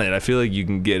want it, I feel like you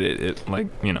can get it at, like,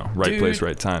 you know, right Dude, place,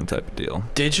 right time type of deal.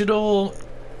 digital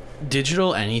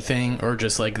anything, or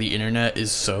just like the internet,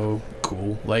 is so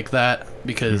cool like that,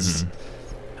 because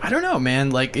I don't know,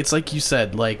 man, like, it's like you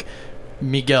said, like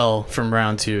Miguel from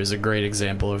Round 2 is a great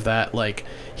example of that. Like,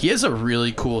 he has a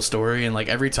really cool story, and like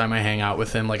every time I hang out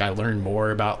with him, like, I learn more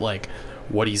about like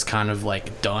what he's kind of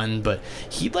like done. But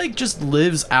he like just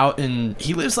lives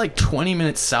he lives like 20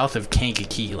 minutes south of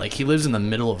Kankakee. Like, he lives in the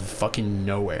middle of fucking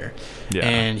nowhere. Yeah.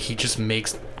 And he just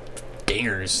makes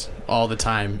dingers all the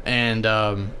time. And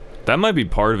That might be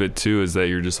part of it too, is that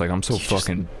you're just like, I'm so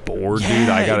fucking bored, dude.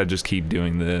 I gotta just keep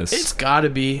doing this. it's gotta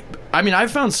be. I mean,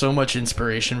 I've found so much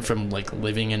inspiration from like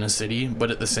living in a city,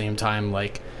 but at the same time,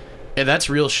 like, that's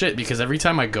real shit, because every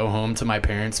time I go home to my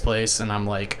parents' place and I'm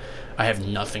like, I have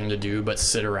nothing to do but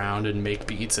sit around and make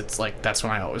beats, it's like, that's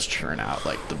when I always churn out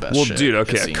like the best Well, shit. dude, it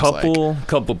okay, a seems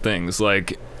couple things.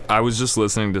 Like, I was just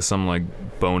listening to some, like,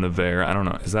 Bon Iver. I don't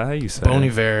know. Is that how you say Bon it?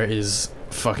 Iver is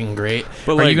fucking great.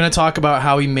 But, Are like, you gonna talk about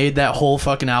how he made that whole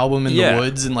fucking album in Yeah. the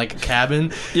woods in like a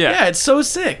cabin? Yeah. it's so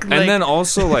sick. And Like, then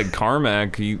also, like,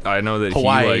 Carmack, I know that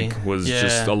Hawaii. he, like, was Yeah.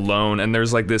 just alone. And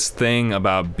there's, like, this thing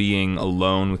about being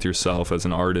alone with yourself as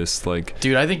an artist. Like,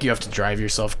 dude, I think you have to drive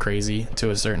yourself crazy to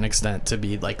a certain extent to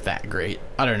be like that great.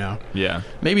 I don't know. yeah.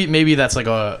 Maybe that's like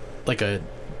a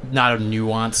not a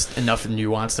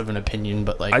nuanced of an opinion,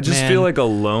 but like, I just man, feel like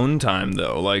alone time,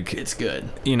 though. Like, it's good.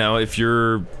 you know, if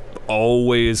you're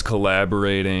always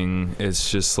collaborating.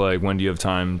 It's just like, when do you have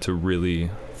time to really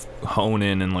hone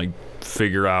in and like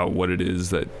figure out what it is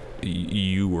that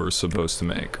you were supposed to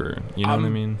make, or you know what I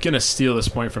mean? I'm gonna steal this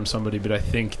point from somebody, but I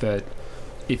think that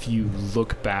if you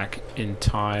look back in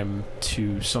time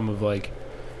to some of like,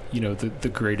 you know, the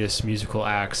greatest musical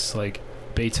acts, like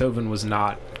Beethoven was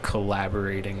not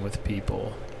collaborating with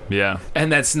people. Yeah.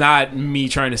 And that's not me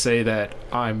trying to say that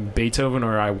I'm Beethoven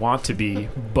or I want to be,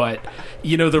 but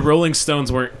you know, the Rolling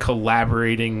Stones weren't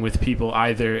collaborating with people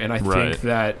either, and I think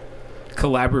that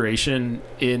collaboration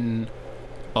in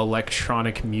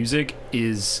electronic music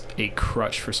is a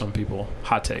crutch for some people.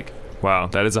 Hot take. Wow,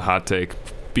 that is a hot take,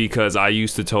 because I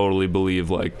used to totally believe,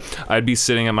 like, I'd be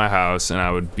sitting at my house and I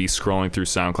would be scrolling through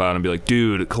SoundCloud and be like,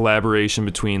 dude, collaboration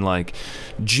between like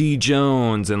G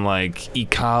Jones and like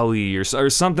Ikali or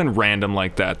something random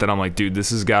like that I'm like, dude, this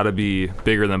has got to be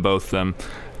bigger than both of them.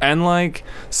 And like,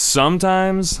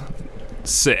 sometimes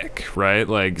sick, right?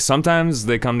 Like, sometimes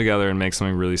they come together and make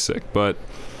something really sick, but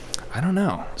I don't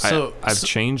know. I've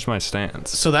changed my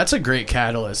stance. So that's a great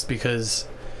catalyst, because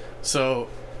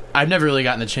I've never really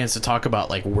gotten the chance to talk about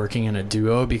like working in a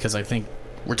duo, because I think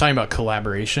we're talking about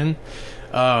collaboration.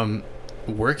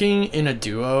 Working in a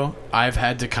duo, I've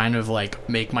had to kind of like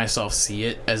make myself see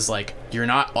it as like, you're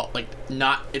not like,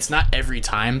 it's not every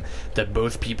time that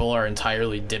both people are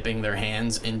entirely dipping their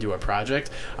hands into a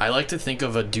project. I like to think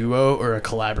of a duo or a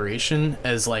collaboration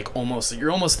as like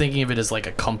you're almost thinking of it as like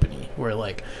a company where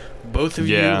like both of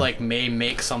you like may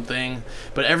make something,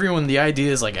 but the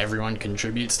idea is like everyone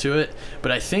contributes to it.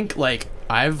 But I think like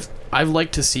I've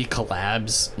liked to see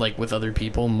collabs like with other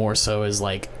people more so as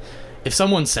like, if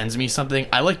someone sends me something,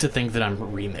 I like to think that I'm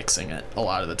remixing it a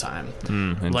lot of the time.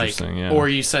 Interesting, yeah. Or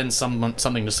you send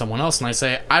something to someone else and I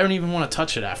say, I don't even want to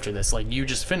touch it after this. Like, you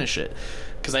just finish it.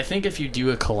 Because I think if you do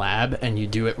a collab and you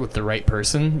do it with the right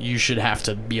person, you should have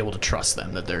to be able to trust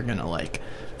them that they're going to, like,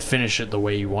 finish it the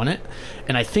way you want it.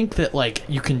 And I think that, like,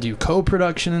 you can do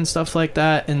co-production and stuff like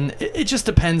that, and it just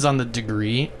depends on the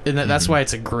degree. And that's why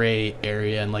it's a gray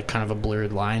area and, like, kind of a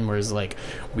blurred line, whereas, like,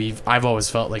 I've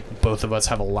always felt like both of us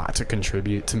have a lot to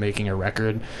contribute to making a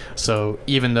record. So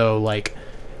even though, like,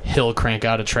 he'll crank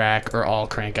out a track or I'll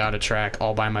crank out a track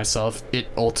all by myself, it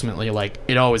ultimately, like,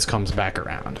 it always comes back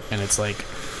around. And it's like,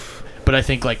 but I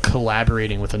think like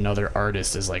collaborating with another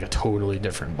artist is like a totally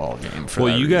different ballgame.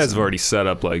 Well, you guys have already set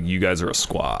up, like, you guys are a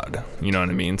squad, you know what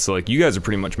I mean? So like, you guys are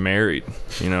pretty much married,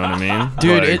 you know what I mean?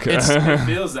 Dude, like, it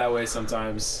feels that way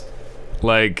sometimes.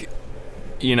 Like,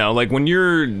 you know, like when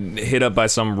you're hit up by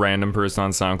some random person on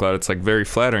SoundCloud, it's like very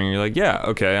flattering. You're like, yeah,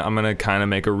 okay, I'm going to kind of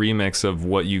make a remix of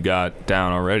what you got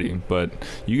down already. But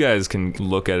you guys can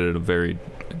look at it a very,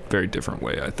 very different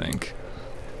way, I think.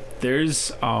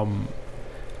 There's,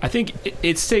 I think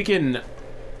it's taken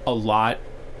a lot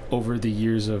over the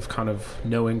years of kind of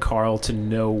knowing Carl to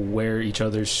know where each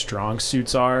other's strong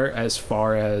suits are as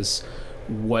far as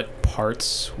what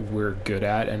parts we're good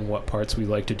at and what parts we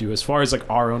like to do as far as like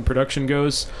our own production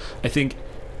goes. I think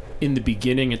in the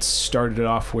beginning it started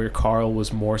off where Carl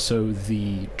was more so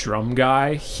the drum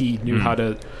guy. He knew how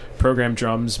to program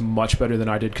drums much better than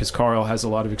I did, because Carl has a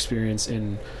lot of experience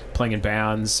in playing in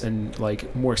bands and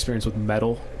like more experience with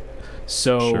metal.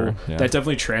 So that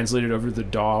definitely translated over the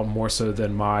DAW more so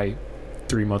than my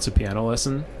 3 months of piano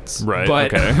lessons. Right.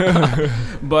 But, okay.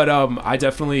 but I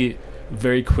definitely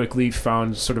very quickly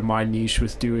found sort of my niche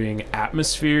with doing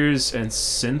atmospheres and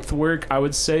synth work. I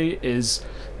would say is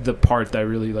the part that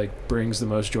really like brings the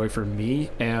most joy for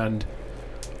me. And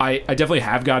I definitely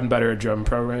have gotten better at drum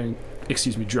programming,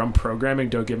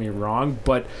 don't get me wrong,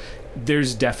 but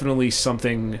there's definitely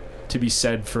something to be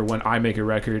said for when I make a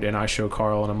record and I show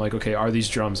Carl and I'm like, okay, are these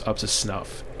drums up to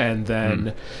snuff? And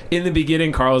then in the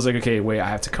beginning, Carl was like, okay, wait, I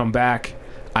have to come back,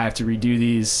 I have to redo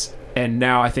these. And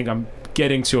now I think I'm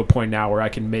getting to a point now where I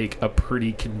can make a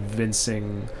pretty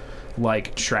convincing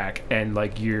like track, and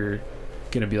like you're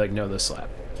gonna be like, no, this slap.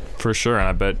 For sure. And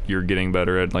I bet you're getting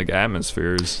better at like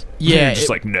atmospheres. Yeah. You're just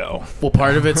like, no. Well,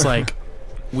 part of it's like,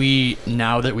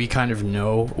 now that we kind of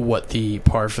know what the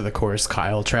par for the course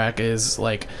Kyle track is,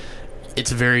 like,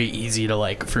 it's very easy to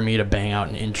like for me to bang out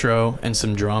an intro and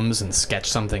some drums and sketch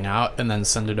something out and then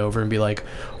send it over and be like,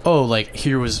 oh, like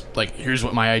here's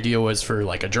what my idea was for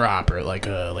like a drop or like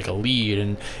a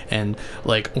lead, and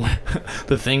like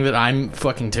the thing that I'm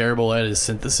fucking terrible at is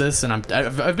synthesis, and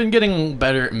I've been getting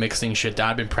better at mixing shit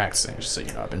down. I've been practicing, just so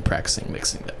you know, I've been practicing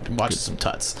mixing that. I've been watching some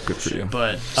tuts. Good for you.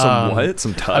 But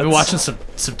some tuts? I've been watching some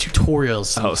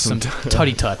tutorials, some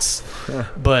tutty tuts.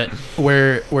 But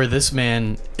where this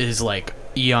man is like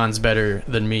eons better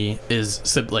than me is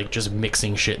like just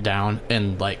mixing shit down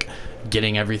and like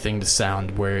getting everything to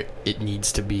sound where it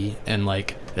needs to be, and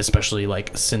like especially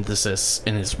like synthesis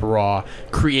in its raw,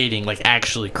 creating like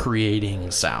actually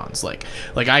creating sounds. Like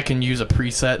I can use a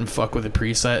preset and fuck with a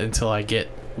preset until I get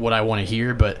what I want to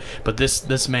hear, but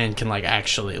this man can like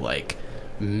actually like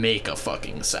make a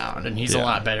fucking sound, and he's a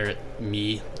lot better than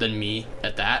me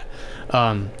at that.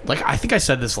 Like I think I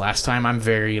said this last time, I'm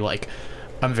very like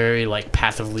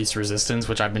path of least resistance,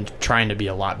 which I've been trying to be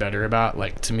a lot better about.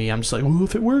 Like to me, I'm just like, well,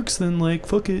 if it works, then like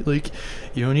fuck it, like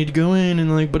you don't need to go in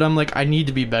and like, but I'm like, I need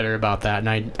to be better about that,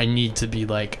 and I need to be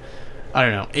like, I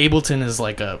don't know, Ableton is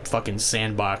like a fucking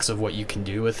sandbox of what you can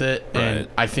do with it. Right. And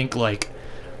I think like,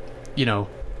 you know,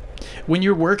 when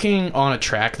you're working on a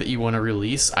track that you want to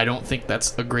release, I don't think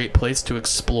that's a great place to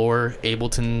explore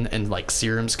Ableton and like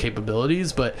Serum's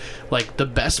capabilities, but like the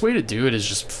best way to do it is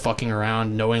just fucking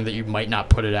around, knowing that you might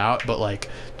not put it out, but like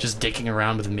just dicking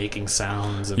around with making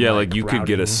sounds and, like you could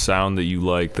get a sound that you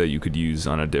like that you could use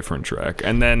on a different track,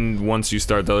 and then once you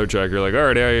start the other track, you're like,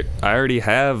 alright, I already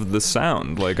have the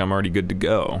sound, like I'm already good to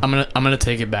go. I'm gonna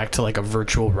take it back to like a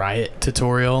Virtual Riot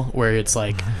tutorial where it's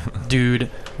like dude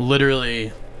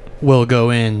literally will go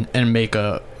in and make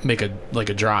a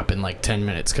drop in like 10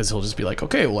 minutes, because he'll just be like,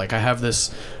 okay, well, like I have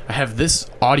this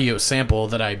audio sample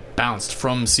that I bounced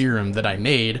from Serum that I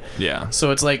made. Yeah. So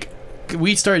it's like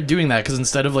we started doing that because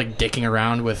instead of like dicking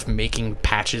around with making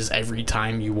patches every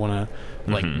time you want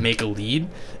to like make a lead,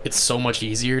 it's so much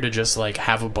easier to just like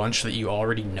have a bunch that you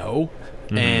already know,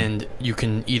 and you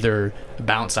can either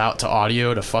bounce out to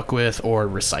audio to fuck with or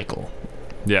recycle.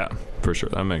 Yeah. For sure,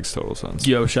 that makes total sense.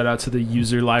 Yo, shout out to the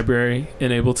user library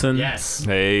in Ableton. Yes.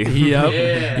 Hey. Yep.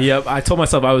 Yeah. Yep. I told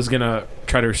myself I was gonna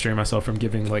try to restrain myself from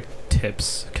giving like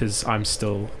tips, because I'm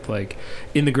still like,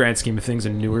 in the grand scheme of things,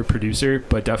 a newer producer,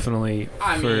 but definitely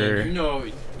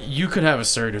you could have a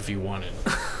cert if you wanted.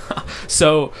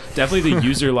 So definitely the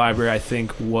user library, I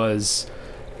think, was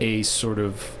a sort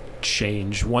of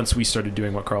change once we started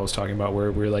doing what Carl was talking about,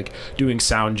 where we're like doing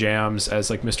sound jams, as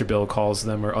like Mr. Bill calls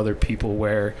them, or other people,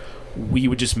 where we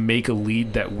would just make a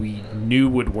lead that we knew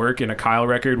would work in a Kyle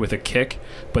record with a kick,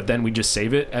 but then we just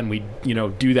save it, and we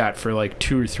do that for like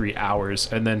 2 or 3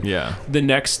 hours, and then the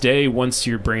next day, once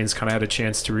your brain's kind of had a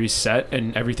chance to reset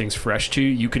and everything's fresh to you,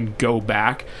 you can go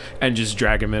back and just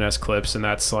drag them in as clips, and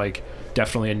that's like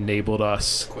definitely enabled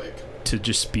us to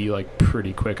just be like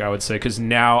pretty quick, I would say, because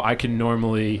now I can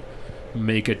normally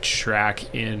make a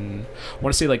track in, I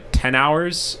want to say like 10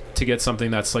 hours to get something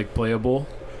that's like playable.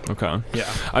 Okay. Yeah.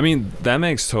 I mean, that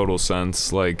makes total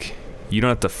sense. Like, you don't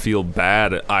have to feel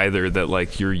bad either that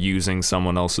like you're using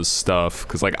someone else's stuff,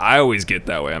 because like I always get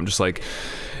that way. I'm just like,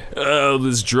 oh,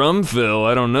 this drum fill,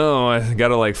 I don't know, I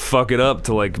gotta like fuck it up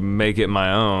to like make it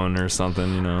my own or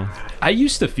something, I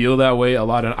used to feel that way a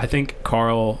lot, and I think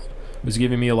Carl was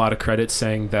giving me a lot of credit,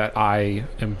 saying that I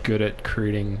am good at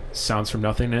creating sounds from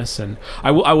nothingness, and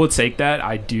I will take that.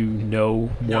 I do know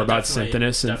more about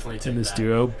synthiness in this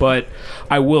duo, but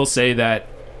I will say that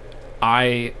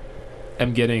I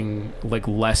am getting like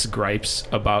less gripes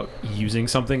about using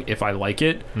something if I like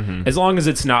it, as long as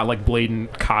it's not like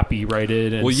blatant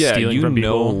copyrighted and stealing from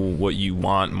people. You know what you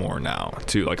want more now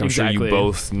too. Like I'm sure you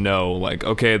both know, like,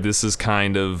 okay, this is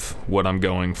kind of what I'm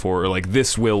going for, or like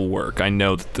this will work. I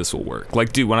know that this will work.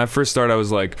 Like, dude, when I first started, I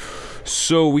was like,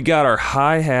 so we got our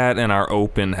hi-hat and our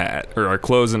open hat, or our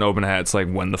close and open hat. It's like,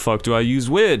 when the fuck do I use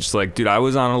which? It's like, dude, I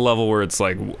was on a level where it's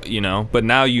like, but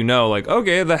now like,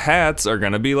 okay, the hats are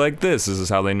gonna be like this. This is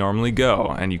how they normally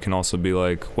go. And you can also be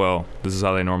like, well, this is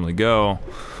how they normally go.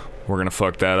 We're gonna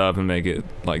fuck that up and make it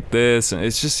like this. And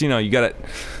it's just, you gotta,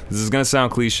 this is gonna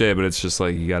sound cliche, but it's just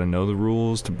like, you gotta know the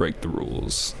rules to break the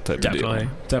rules type of deal.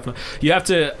 Definitely. You have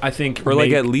to, I think, or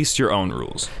like at least your own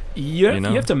rules. You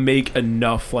have to make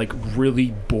enough like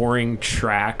really boring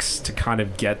tracks to kind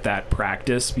of get that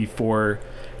practice before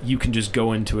you can just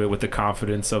go into it with the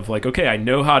confidence of like, okay, I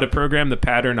know how to program the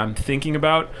pattern I'm thinking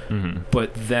about,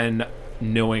 but then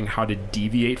knowing how to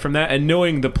deviate from that, and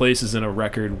knowing the places in a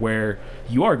record where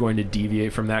you are going to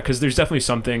deviate from that, because there's definitely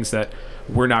some things that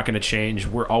we're not going to change.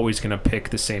 We're always going to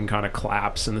pick the same kind of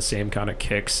claps and the same kind of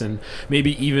kicks, and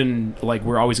maybe even like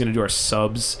we're always going to do our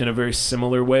subs in a very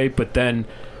similar way, but then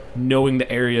knowing the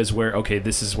areas where, okay,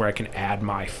 this is where I can add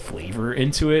my flavor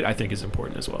into it, I think is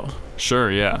important as well.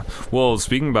 Sure, yeah. Well,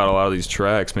 speaking about a lot of these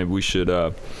tracks, maybe we should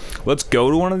let's go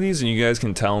to one of these, and you guys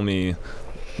can tell me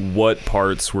what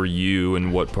parts were you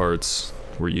and what parts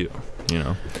were you.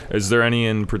 Is there any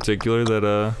in particular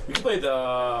that we can play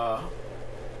the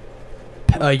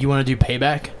you want to do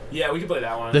Payback? Yeah, we can play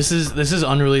that one. This is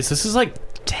unreleased. This is like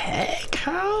tech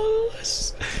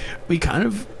house. We kind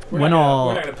of went all.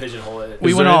 We're not gonna pigeonhole it.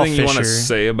 We Is went there all anything you want to Fisher.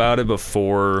 say about it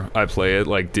before I play it?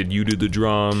 Like, did you do the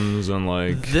drums and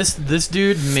like? This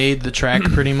dude made the track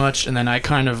pretty much, and then I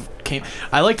kind of came.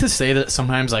 I like to say that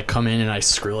sometimes I come in and I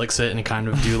Skrillex it and kind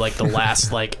of do like the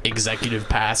last like executive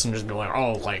pass and just be like,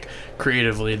 oh, like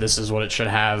creatively this is what it should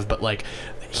have, but like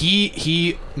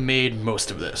he made most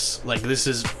of this. Like this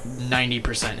is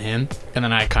 90% him, and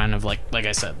then I kind of like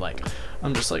I said, like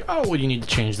I'm just like, oh well, you need to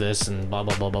change this and blah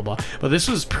blah blah blah blah. But this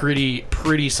was pretty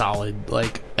solid,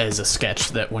 like as a sketch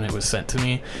that when it was sent to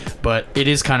me. But it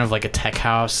is kind of like a tech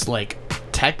house, like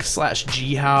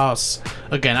tech/G house.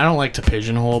 Again, I don't like to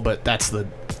pigeonhole, but that's the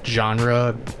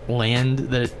genre land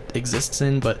that it exists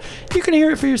in. But you can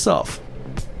hear it for yourself.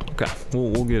 Okay,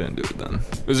 we'll get into it then.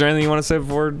 Is there anything you want to say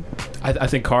before? I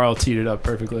think Carl teed it up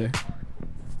perfectly.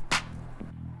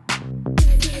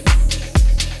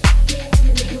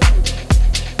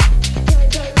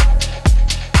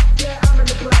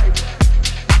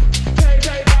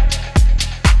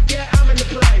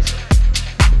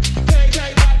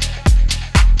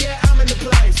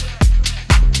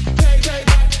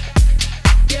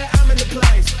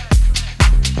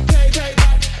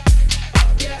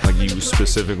 Like you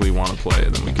specifically want to play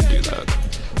it, then we can do that.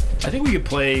 I think we could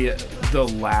play the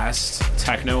last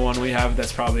techno one we have.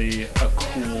 That's probably a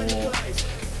cool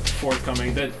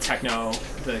forthcoming. The techno,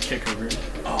 the kicker group.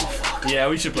 Oh fuck. Yeah,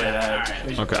 we should play that. Alright.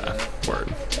 We should play Okay, that.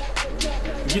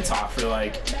 word. We can talk for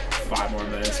like 5 more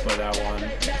minutes. Play that one.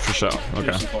 For sure. Do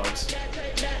Okay. some plugs.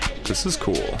 This is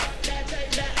cool.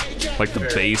 Like the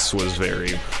bass was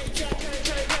very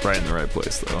right in the right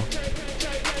place though.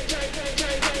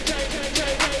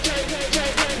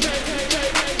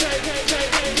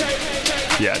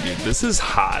 Yeah, dude, this is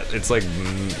hot. It's like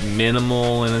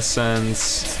minimal in a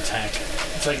sense. It's tech.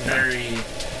 It's like very.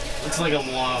 It's like a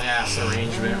long ass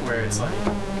arrangement where it's like.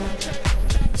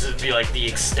 This would be like the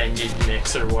extended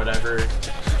mix or whatever.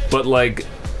 But like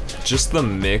just the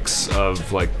mix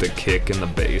of like the kick and the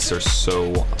bass are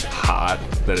so hot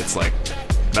that it's like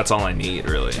that's all I need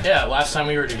really. Yeah, last time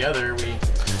we were together, we.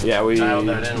 Yeah, we Dialed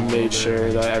that in a little made bit.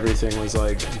 sure that everything was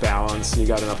like balanced. You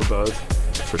got enough of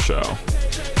both. For sure.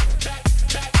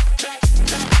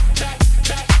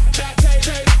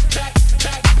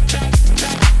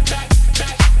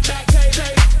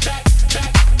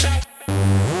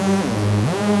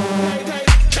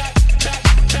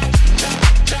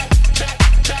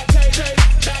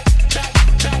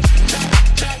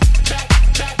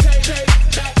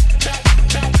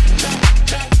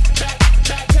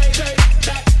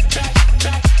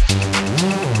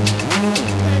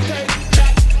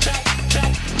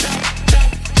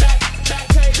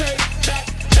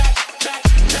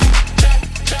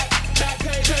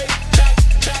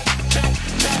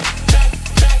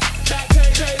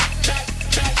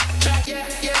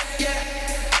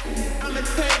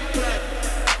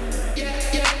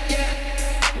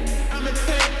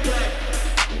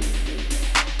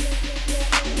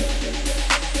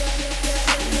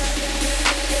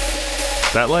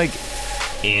 That like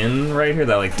in right here,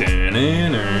 that like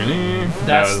that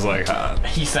That's- was like hot.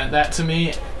 He sent that to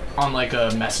me on like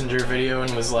a messenger video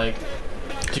and was like,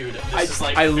 dude, this is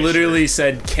like. I Fisher. literally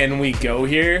said, "Can we go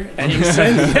here?" And you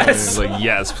said It's yes. like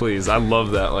yes, please. I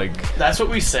love that. Like That's what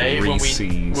we say when we greasy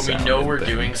know sounding we're thing.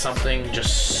 doing something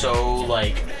just so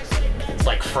like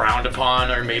frowned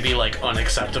upon or maybe like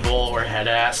unacceptable or head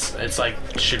ass. It's like,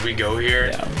 should we go here?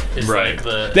 Yeah. It's Right. like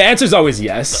the The answer's always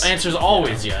yes. answer's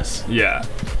always yes. yeah,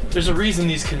 There's a reason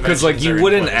these conventions. because like are you in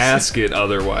wouldn't place. ask it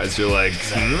otherwise. You're like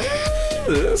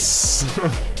this.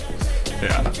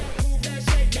 Yeah.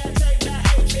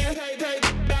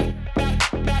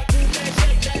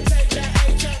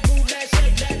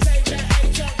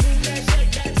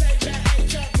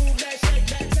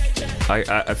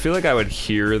 I feel like I would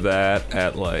hear that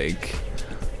at like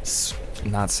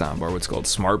not soundbar, what's it called,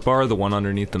 Smart Bar, the one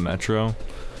underneath the Metro.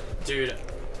 Dude,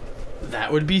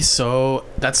 that would be so.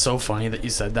 That's so funny that you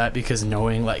said that because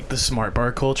knowing like the smart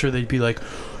bar culture, they'd be like,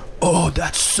 "Oh,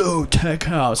 that's so tech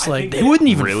house." I Like think they they- wouldn't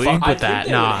even Really? fuck I with think that.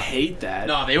 they Nah, would hate that.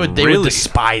 no, they would Really?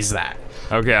 despise that.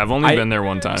 Okay, I've only I- been there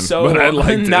one time, So but I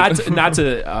liked not it. not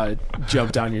to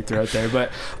jump down your throat there, but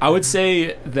I would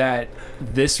say that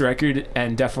this record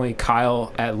and definitely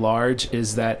Kyle at large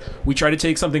is that we try to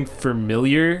take something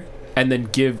familiar and then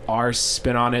give our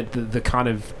spin on it. The kind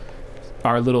of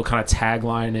our little kind of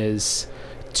tagline is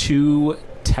too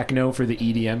techno for the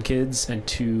EDM kids and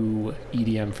too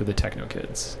EDM for the techno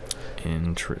kids.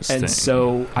 Interesting. And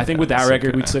so I think with that That's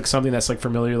record, we okay. took something that's like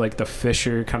familiar, like the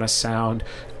Fisher kind of sound,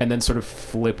 and then sort of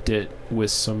flipped it with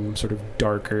some sort of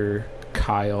darker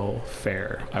Kyle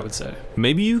Fair, I would say.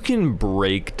 Maybe you can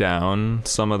break down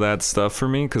some of that stuff for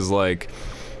me, because like,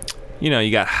 you know,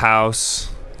 you got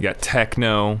house, you got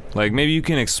techno. Like maybe you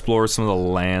can explore some of the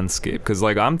landscape, because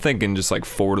like I'm thinking just like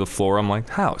four to the floor. I'm like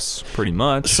house, pretty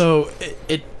much. So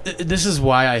this is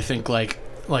why I think like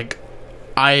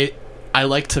I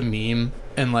like to meme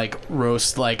and like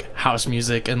roast like house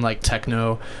music and like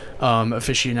techno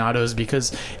aficionados,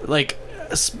 because like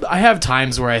I have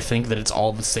times where I think that it's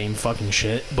all the same fucking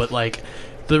shit, but like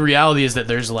the reality is that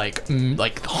there's like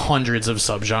hundreds of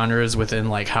subgenres within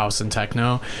like house and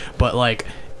techno, but like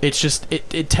it's just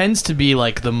it tends to be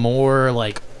like the more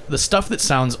like the stuff that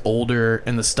sounds older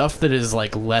and the stuff that is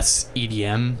like less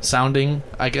EDM sounding,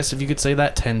 I guess if you could say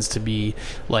that, tends to be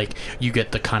like you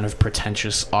get the kind of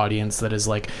pretentious audience that is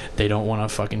like they don't want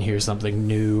to fucking hear something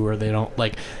new, or they don't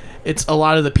like. It's a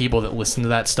lot of the people that listen to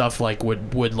that stuff like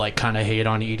would like kind of hate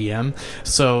on EDM.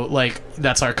 So like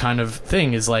that's our kind of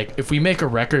thing, is like if we make a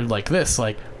record like this,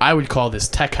 like I would call this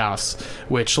tech house,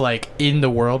 which like in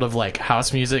the world of like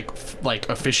house music like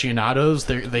aficionados,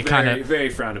 they kind of very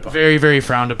frowned upon. Very, very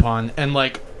frowned upon. And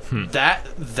like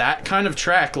that kind of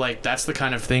track, like that's the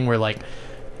kind of thing where like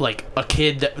a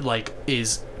kid that like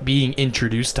is being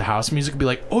introduced to house music be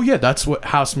like, oh yeah, that's what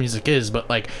house music is. But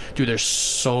like, dude, there's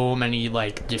so many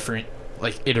like different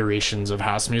like iterations of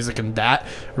house music, and that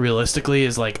realistically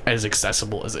is like as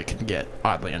accessible as it can get,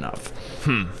 oddly enough.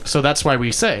 So that's why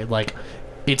we say like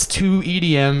it's too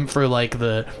EDM for like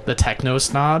the techno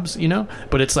snobs, you know,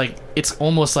 but it's like it's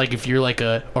almost like if you're like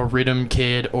a rhythm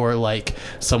kid or like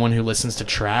someone who listens to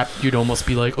trap, you'd almost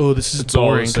be like, oh, this is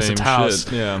boring because it's house.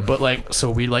 Shit, yeah. But like, so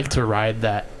we like to ride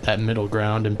that middle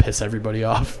ground and piss everybody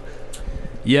off.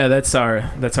 Yeah, that's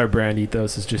our brand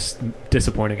ethos, is just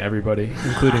disappointing everybody,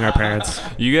 including our parents.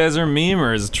 You guys are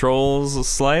memers, trolls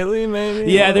slightly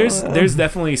maybe. Yeah, there's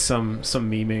definitely some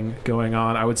memeing going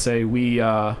on. I would say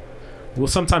we'll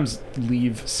sometimes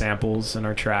leave samples in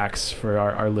our tracks for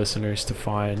our listeners to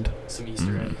find Some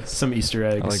Easter eggs. some Easter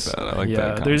eggs. I like that. I like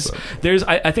that concept. There's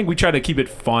I think we try to keep it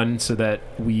fun so that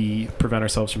we prevent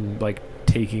ourselves from like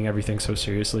taking everything so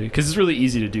seriously, because it's really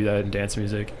easy to do that in dance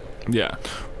music. Yeah.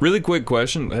 Really quick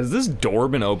question. Has this door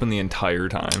been open the entire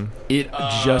time? It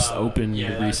just opened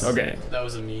recently. Okay. That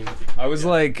was a meme. I was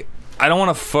like, I don't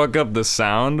want to fuck up the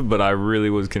sound, but I really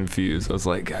was confused. I was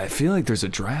like, I feel like there's a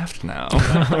draft now.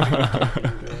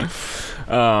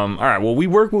 All right. Well, we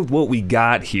work with what we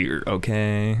got here,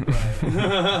 okay?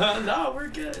 No, we're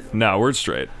good. No, we're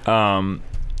straight.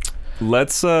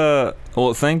 Let's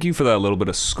well, thank you for that little bit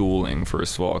of schooling,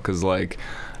 first of all, because like,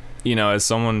 you know, as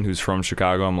someone who's from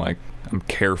Chicago, I'm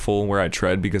careful where I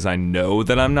tread, because I know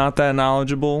that I'm not that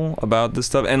knowledgeable about this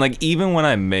stuff. And like, even when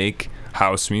I make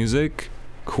house music,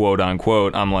 quote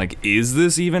unquote, I'm like, is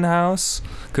this even house?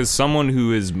 Because someone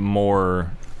who is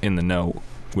more in the know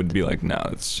would be like, no,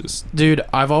 it's just, dude,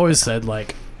 I've always said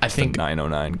like, I think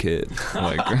 909 kid.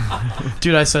 Like,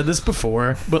 dude, I said this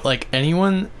before, but like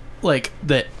anyone like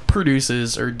that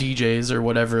produces or DJs or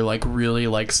whatever like really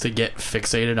likes to get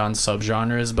fixated on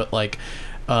subgenres, but like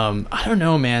I don't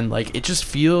know, man, like it just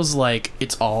feels like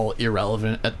it's all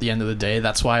irrelevant at the end of the day.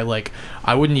 That's why like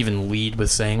I wouldn't even lead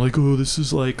with saying like, oh, this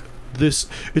is like this,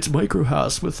 it's micro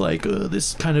house with like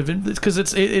this kind of, because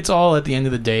it's all at the end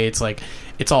of the day, it's like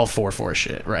it's all 4/4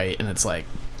 shit, right? And it's like,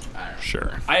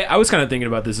 sure. I was kind of thinking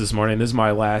about this morning. This is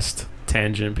my last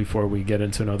tangent before we get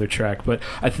into another track, but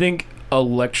I think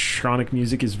electronic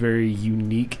music is very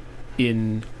unique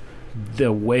in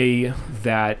the way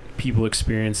that people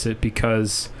experience it,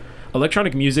 because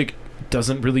electronic music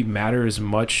doesn't really matter as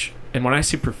much. And when I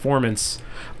say performance,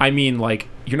 I mean like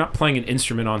you're not playing an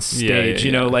instrument on stage,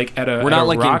 you know, like at a we're not a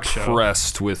like rock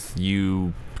impressed show. With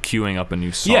you queuing up a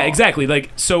new song. Yeah, exactly. Like,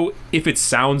 so if it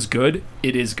sounds good,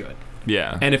 it is good.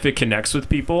 Yeah. And if it connects with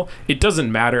people, it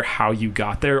doesn't matter how you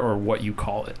got there or what you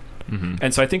call it. Mm-hmm.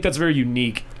 And so I think that's very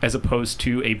unique, as opposed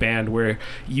to a band where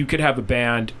you could have a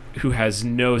band who has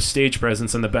no stage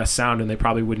presence and the best sound, and they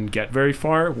probably wouldn't get very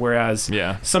far. Whereas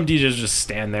some DJs just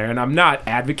stand there, and I'm not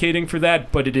advocating for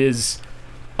that, but it is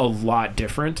a lot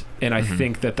different. And I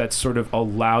think that sort of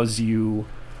allows you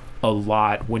a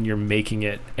lot when you're making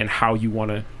it and how you want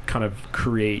to kind of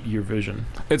create your vision.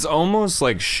 It's almost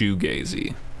like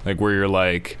shoegazy, like where you're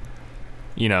like,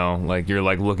 you know, like you're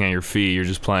like looking at your feet, you're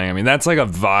just playing. I mean, that's like a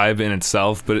vibe in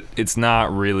itself, but it's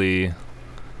not really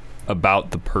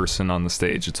about the person on the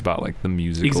stage. It's about like the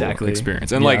musical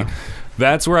experience. And like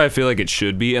that's where I feel like it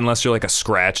should be, unless you're like a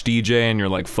scratch DJ and you're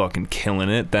like fucking killing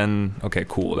it, then okay,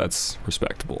 cool, that's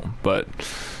respectable. But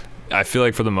I feel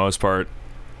like for the most part,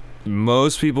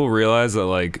 most people realize that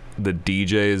like the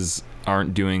DJs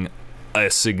aren't doing a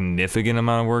significant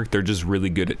amount of work. They're just really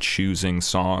good at choosing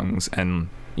songs, and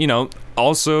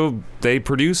also they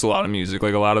produce a lot of music.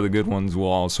 Like a lot of the good ones will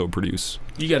also produce.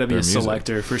 You got to be a music.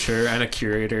 selector for sure and a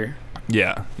curator.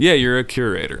 Yeah, you're a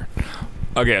curator.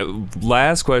 Okay,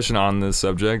 last question on this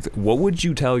subject. What would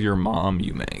you tell your mom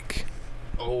you make?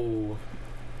 Oh.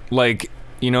 Like,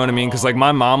 you know what I mean? Because, like,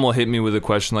 my mom will hit me with a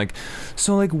question like,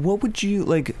 so, like, what would you,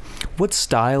 like, what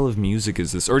style of music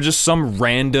is this? Or just some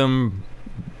random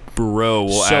bro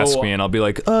will ask me, and I'll be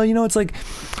like, it's, like,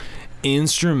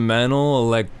 instrumental,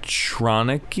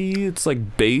 electronic-y. It's,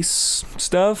 like, bass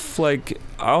stuff. Like,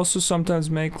 I also sometimes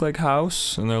make, like,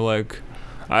 house. And they're like,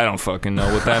 I don't fucking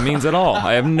know what that means at all.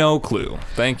 I have no clue.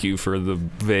 Thank you for the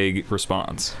vague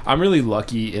response. I'm really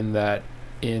lucky in that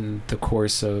in the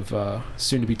course of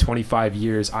soon to be 25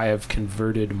 years, I have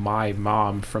converted my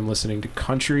mom from listening to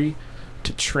country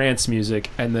to trance music,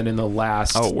 and then in the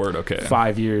last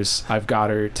 5 years, I've got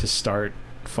her to start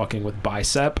fucking with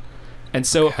Bicep. And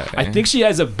so I think she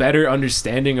has a better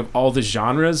understanding of all the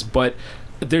genres, but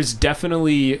there's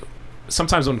definitely...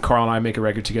 Sometimes when Carl and I make a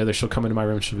record together, she'll come into my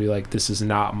room and she'll be like, this is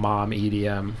not mom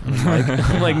EDM.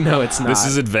 I'm like, no, it's not. This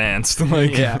is advanced.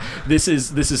 Like, yeah, this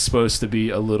is supposed to be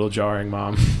a little jarring,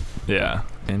 mom. Yeah,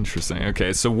 interesting.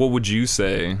 Okay, so what would you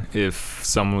say if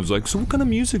someone was like, so what kind of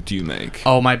music do you make?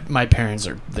 Oh, my parents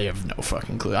they have no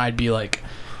fucking clue. I'd be like,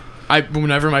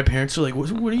 whenever my parents are like,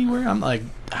 what are you wearing? I'm like,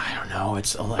 I don't know,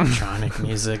 it's electronic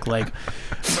music. Like,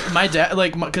 my dad,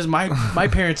 like, because my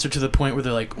parents are to the point where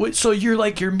they're like, wait, so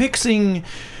you're mixing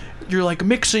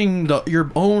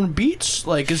your own beats?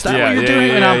 Like, is that what you're doing?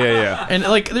 Yeah. And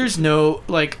like, there's no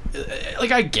like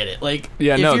I get it. Like,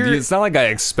 it's not like I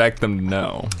expect them to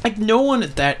know. Like, no one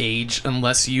at that age,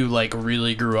 unless you like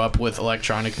really grew up with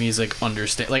electronic music,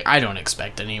 understand. Like, I don't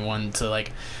expect anyone to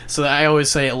like. So I always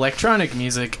say electronic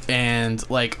music, and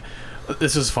like,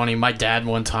 this was funny. My dad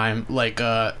one time, like,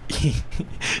 he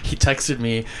texted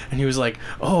me and he was like,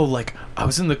 oh, like, I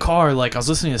was in the car, like, I was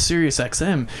listening to Sirius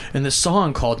XM, and this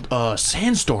song called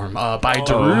Sandstorm by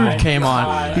Darude came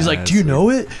on. He's like, do you know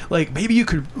it? Like, maybe you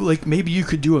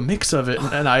could do a mix of it.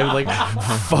 And I like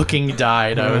fucking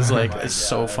died. I was like, it's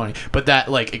so funny. But that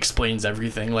like explains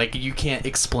everything. Like, you can't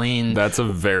explain. That's a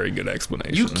very good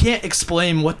explanation. You can't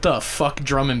explain what the fuck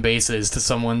drum and bass is to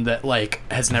someone that like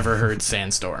has never heard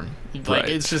Sandstorm. Like, right.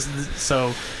 It's just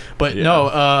so. But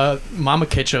no, Mama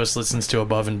Kitchos listens to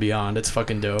Above and Beyond. It's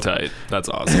fucking dope. Tight. That's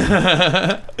awesome.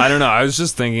 I don't know. I was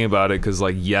just thinking about it because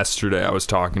like yesterday I was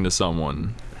talking to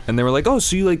someone and they were like, "Oh,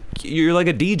 so you're like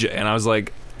a DJ?" And I was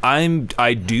like, I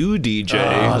do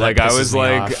DJ. Like, I was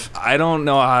like, off. I don't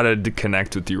know how to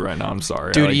connect with you right now. I'm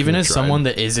sorry, dude. Even as someone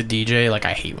that is a DJ, like,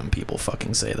 I hate when people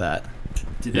fucking say that.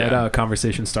 Did that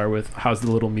conversation start with, how's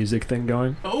the little music thing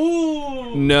going?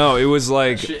 Oh no, it was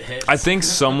like, I think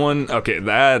someone, okay,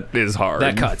 that is hard.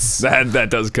 That cuts. That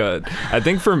does cut. I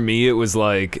think for me it was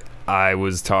like, I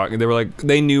was talking, they were like,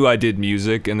 they knew I did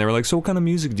music, and they were like, so what kind of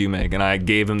music do you make? And I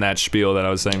gave them that spiel that I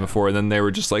was saying before, and then they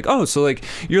were just like, oh, so like,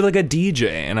 you're like a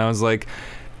DJ. And I was like,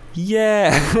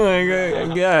 yeah, like,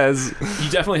 I guess. You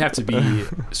definitely have to be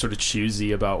sort of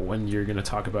choosy about when you're going to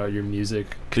talk about your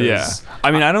music. Yeah.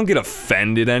 I mean, I don't get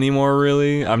offended anymore,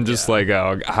 really. I'm just like,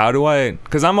 how do I...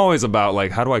 Because I'm always about,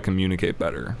 like, how do I communicate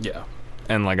better? Yeah.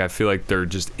 And, like, I feel like there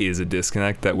just is a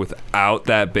disconnect that without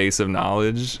that base of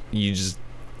knowledge, you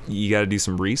got to do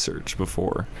some research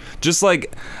before. Just,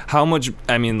 like, how much...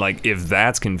 I mean, like, if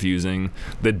that's confusing,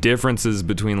 the differences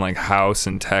between, like, house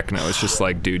and techno, it's just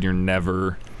like, dude, you're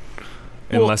never...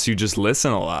 Unless you just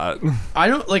listen a lot. I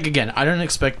don't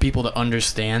expect people to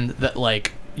understand that,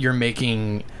 like, you're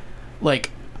making,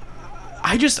 like,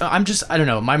 I don't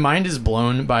know. My mind is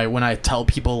blown by when I tell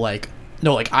people, like,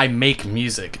 no, like, I make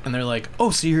music. And they're like,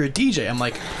 oh, so you're a DJ. I'm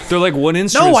like... They're like, what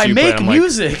instruments do you play? No, I make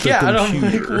music. Like, yeah, I'm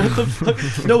like, what the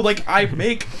fuck? No, like, I'm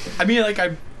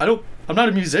not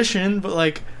a musician, but,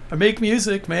 like... I make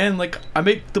music, man. Like, I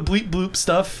make the bleep bloop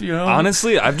stuff, you know?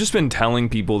 Honestly, I've just been telling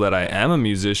people that I am a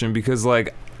musician because,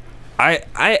 like, I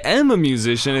am a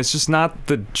musician. It's just not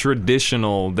the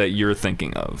traditional that you're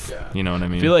thinking of. Yeah. You know what I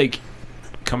mean? I feel like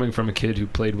coming from a kid who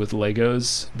played with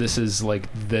Legos, this is, like,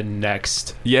 the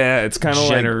next it's kind of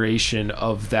generation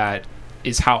of that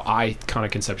is how I kind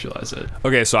of conceptualize it.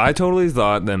 Okay, so I totally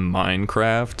thought that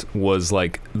Minecraft was,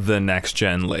 like, the next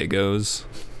gen Legos.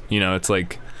 You know, it's,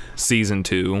 like... Season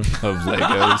 2 of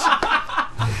Legos.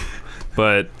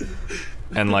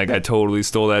 And like, I totally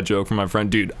stole that joke from my friend.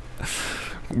 Dude,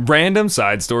 random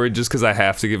side story, just because I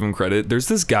have to give him credit. There's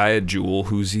this guy at Jewel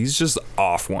he's just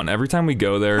off one. Every time we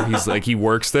go there, he's like, he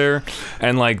works there.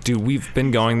 And like, dude, we've been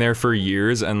going there for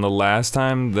years. And the last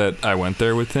time that I went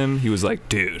there with him, he was like,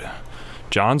 dude,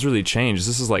 John's really changed.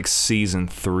 This is like season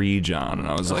 3 John, and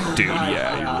I was like, dude,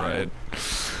 yeah, you're right.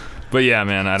 But yeah,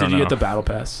 man, I don't know. Did you get the battle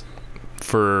pass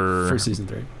for season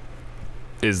 3?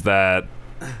 Is that?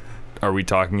 Are we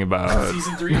talking about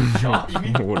Season 3 of John? You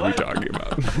mean what are we talking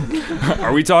about?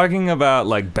 Are we talking about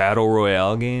like battle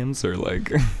royale games or like?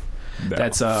 No.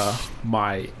 That's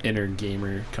my inner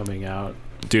gamer coming out.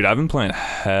 Dude, I've been playing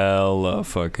hella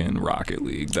fucking Rocket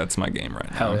League. That's my game right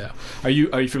now. Hell yeah.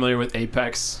 Are you familiar with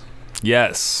Apex?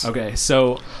 Yes. Okay,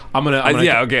 so I'm gonna that's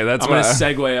I'm gonna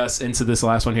segue us into this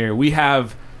last one here. We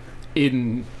have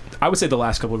I would say the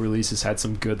last couple of releases had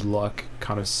some good luck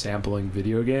kind of sampling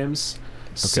video games.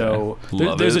 So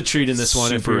there's a treat in this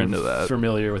one if Super you're into that.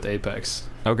 familiar with Apex.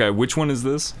 Okay, which one is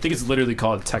this? I think it's literally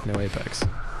called Techno Apex.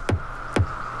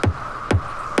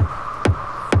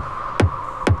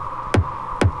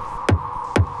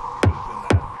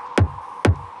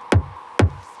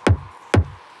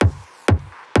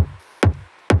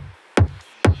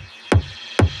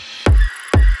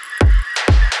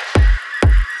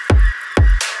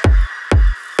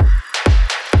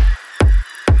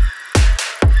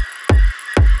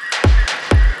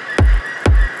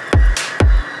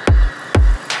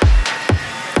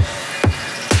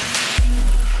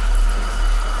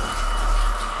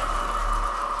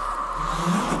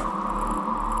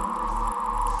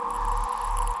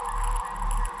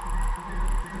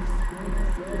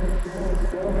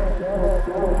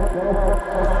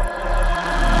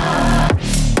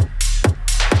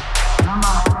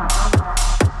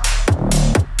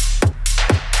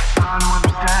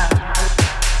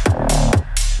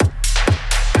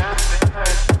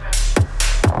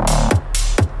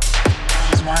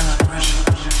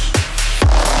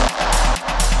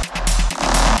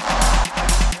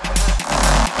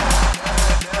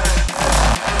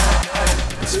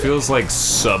 Feels like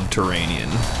subterranean.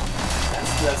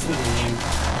 That's the name.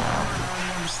 I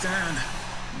don't understand.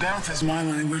 Death is my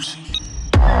language.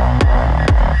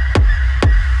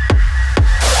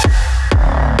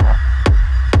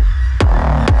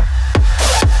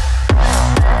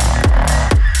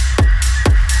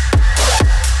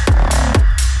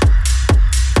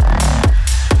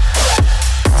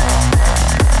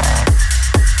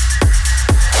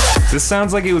 This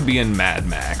sounds like it would be in Mad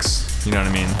Max. You know what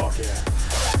I mean? Fuck yeah.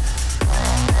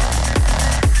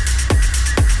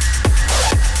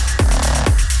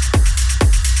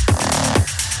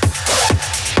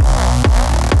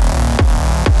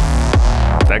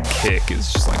 That kick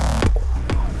is just like.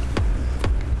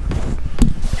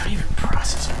 You don't even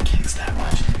process our kicks that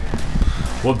much.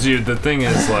 Well, dude, the thing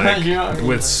is, like, Yeah.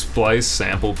 with Splice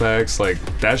sample packs, like,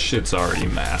 that shit's already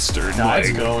mastered. Nah, like,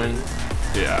 it's going.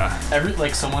 yeah.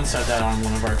 Someone said that on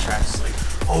one of our tracks, like,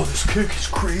 oh, this kick is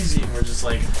crazy, and we're just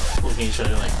like looking at each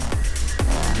other like,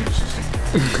 it's just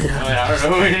like, I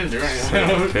don't know, we didn't do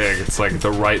anything. Kick, it's like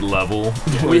the right level.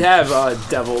 We have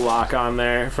Devil Lock on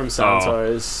there from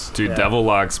Soundtoys. Dude, Yeah. Devil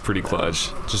Lock's pretty clutch.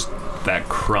 Just that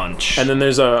crunch. And then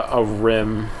there's a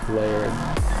rim layer,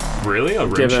 really? A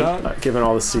rim shot? giving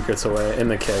all the secrets away in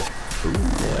the kick.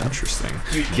 Yeah. Interesting.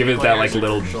 Dude, Give it that, like, players are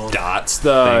little crucial. dots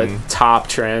The thing. top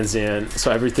transient, so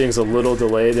everything's a little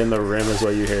delayed, and the rim is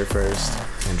what you hear first.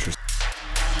 Interesting.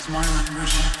 It's my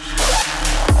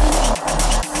language.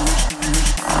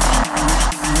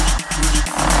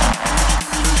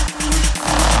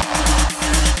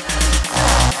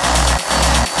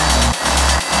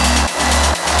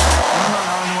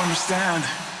 I don't understand.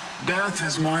 Death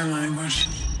is my language.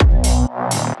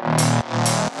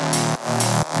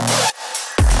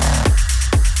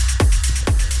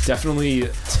 Definitely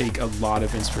take a lot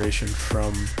of inspiration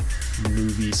from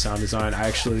movie sound design. I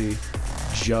actually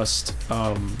just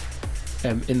am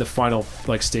in the final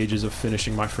stages of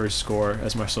finishing my first score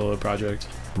as my solo project.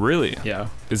 Really? Yeah,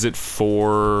 Is it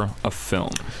for a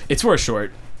film? it's for a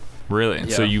short. Really?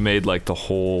 So Yeah. you made, like, the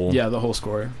whole... Yeah, the whole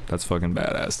score. That's fucking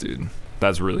badass, dude.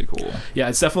 That's really cool. Yeah,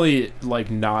 it's definitely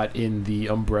not in the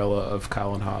umbrella of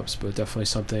Kyle and Hobbs, but definitely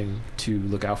something to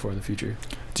look out for in the future.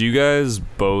 Do you guys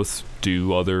both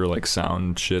do other, like,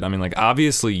 sound shit? I mean, like,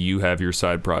 obviously you have your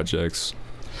side projects.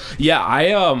 Yeah, I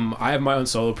have my own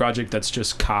solo project that's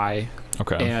just Kai,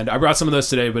 Okay. and I brought some of those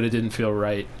today, but it didn't feel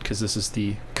right because this is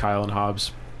the Kyle and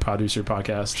Hobbs producer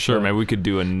podcast. Sure, So- maybe we could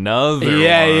do another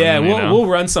Yeah, one, yeah. you We'll know? we'll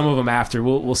run some of them after.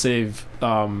 We'll save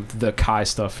the Kai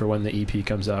stuff for when the EP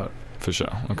comes out. For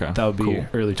sure. Okay. That would be cool.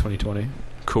 early 2020.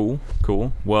 Cool.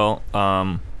 Well,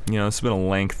 it's been a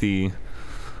lengthy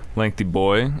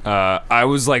boy. I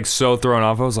was, like, so thrown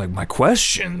off. I was like, my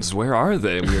questions, where are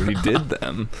they? We already did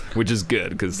them, which is good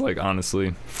because, like,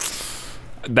 honestly,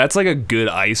 that's, like, a good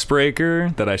icebreaker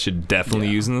that I should definitely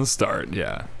Yeah. use in the start.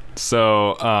 Yeah.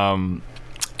 So,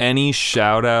 Any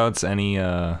shout outs? Any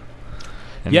Yeah,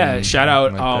 any- shout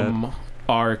out like that?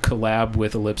 our collab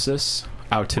with Ellipsis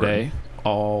out today.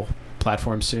 All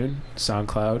platforms soon.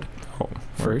 SoundCloud Oh,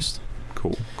 first.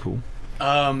 cool.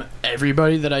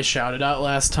 Everybody that I shouted out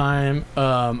last time,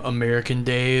 American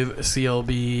Dave,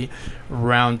 CLB,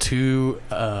 Round 2,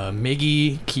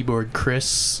 Miggy, Keyboard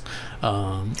Chris,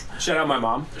 Shout out my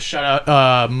mom. shout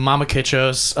out Mama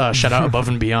Kitchos, shout out Above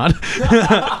and Beyond.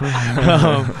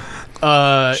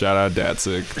 Shout out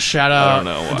Datsik. Shout I out. don't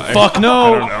know why. Fuck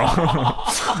no. I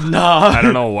don't know. Nah. I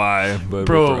don't know why, but we'll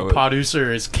Bro, throw it.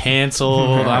 Producer is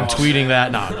canceled. I'm tweeting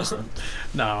that. Nah,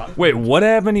 nah. Wait, what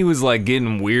happened? He was like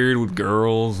getting weird with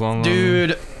girls on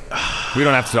Dude, We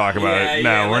don't have to talk about it.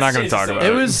 No, we're not going to talk about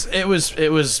it. it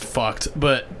was fucked,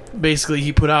 but basically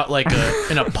he put out like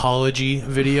an apology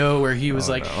video where he was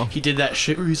Oh, like no. he did that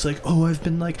shit where he's like, oh, I've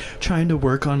been like trying to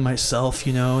work on myself,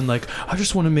 you know, and like I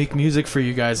just want to make music for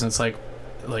you guys. And it's like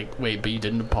wait, but you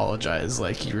didn't apologize.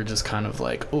 Like you were just kind of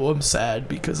like, oh, I'm sad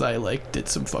because I like did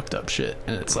some fucked up shit.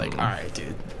 And it's like, all right,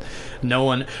 dude, no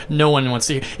one wants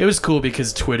to hear. It was cool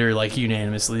because Twitter like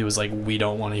unanimously was like, we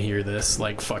don't want to hear this,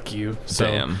 like fuck you. So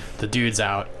Damn. the dude's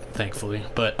out, thankfully.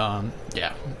 But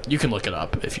yeah, you can look it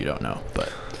up if you don't know.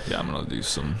 But Yeah, I'm going to do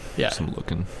some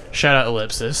looking. shout out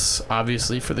Ellipsis,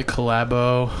 obviously, for the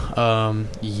collabo.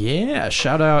 Yeah,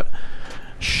 shout out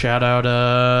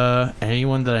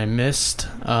anyone that I missed.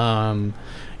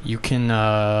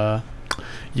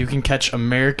 You can catch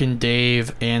American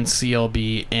Dave and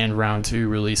CLB and Round 2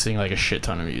 releasing like a shit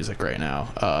ton of music right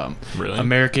now. Really?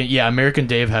 American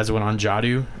Dave has one on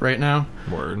Jadu right now.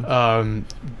 Word.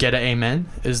 Get a Amen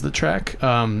is the track.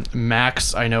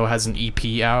 Max, I know, has an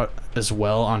EP out as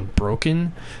well on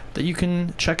Broken that you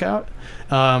can check out.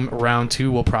 Round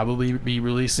 2 will probably be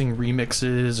releasing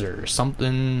remixes or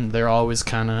something. They're always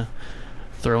kind of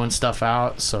throwing stuff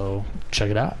out, so check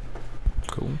it out.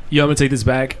 Cool. Yo, I'm going to take this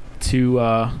back to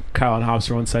Kyle and Hobbs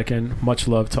for 1 second. Much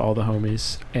love to all the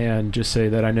homies. And just say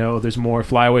that I know there's more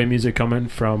Flyaway music coming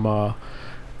from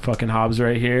fucking Hobbs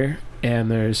right here.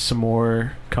 And there's some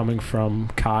more coming from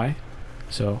Kai.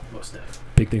 So,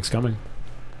 big things coming.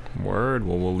 Word.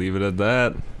 Well, we'll leave it at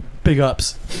that. Big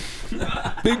ups.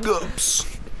 Big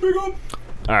ups.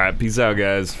 All right. Peace out,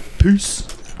 guys. Peace.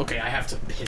 Okay, I have to piss.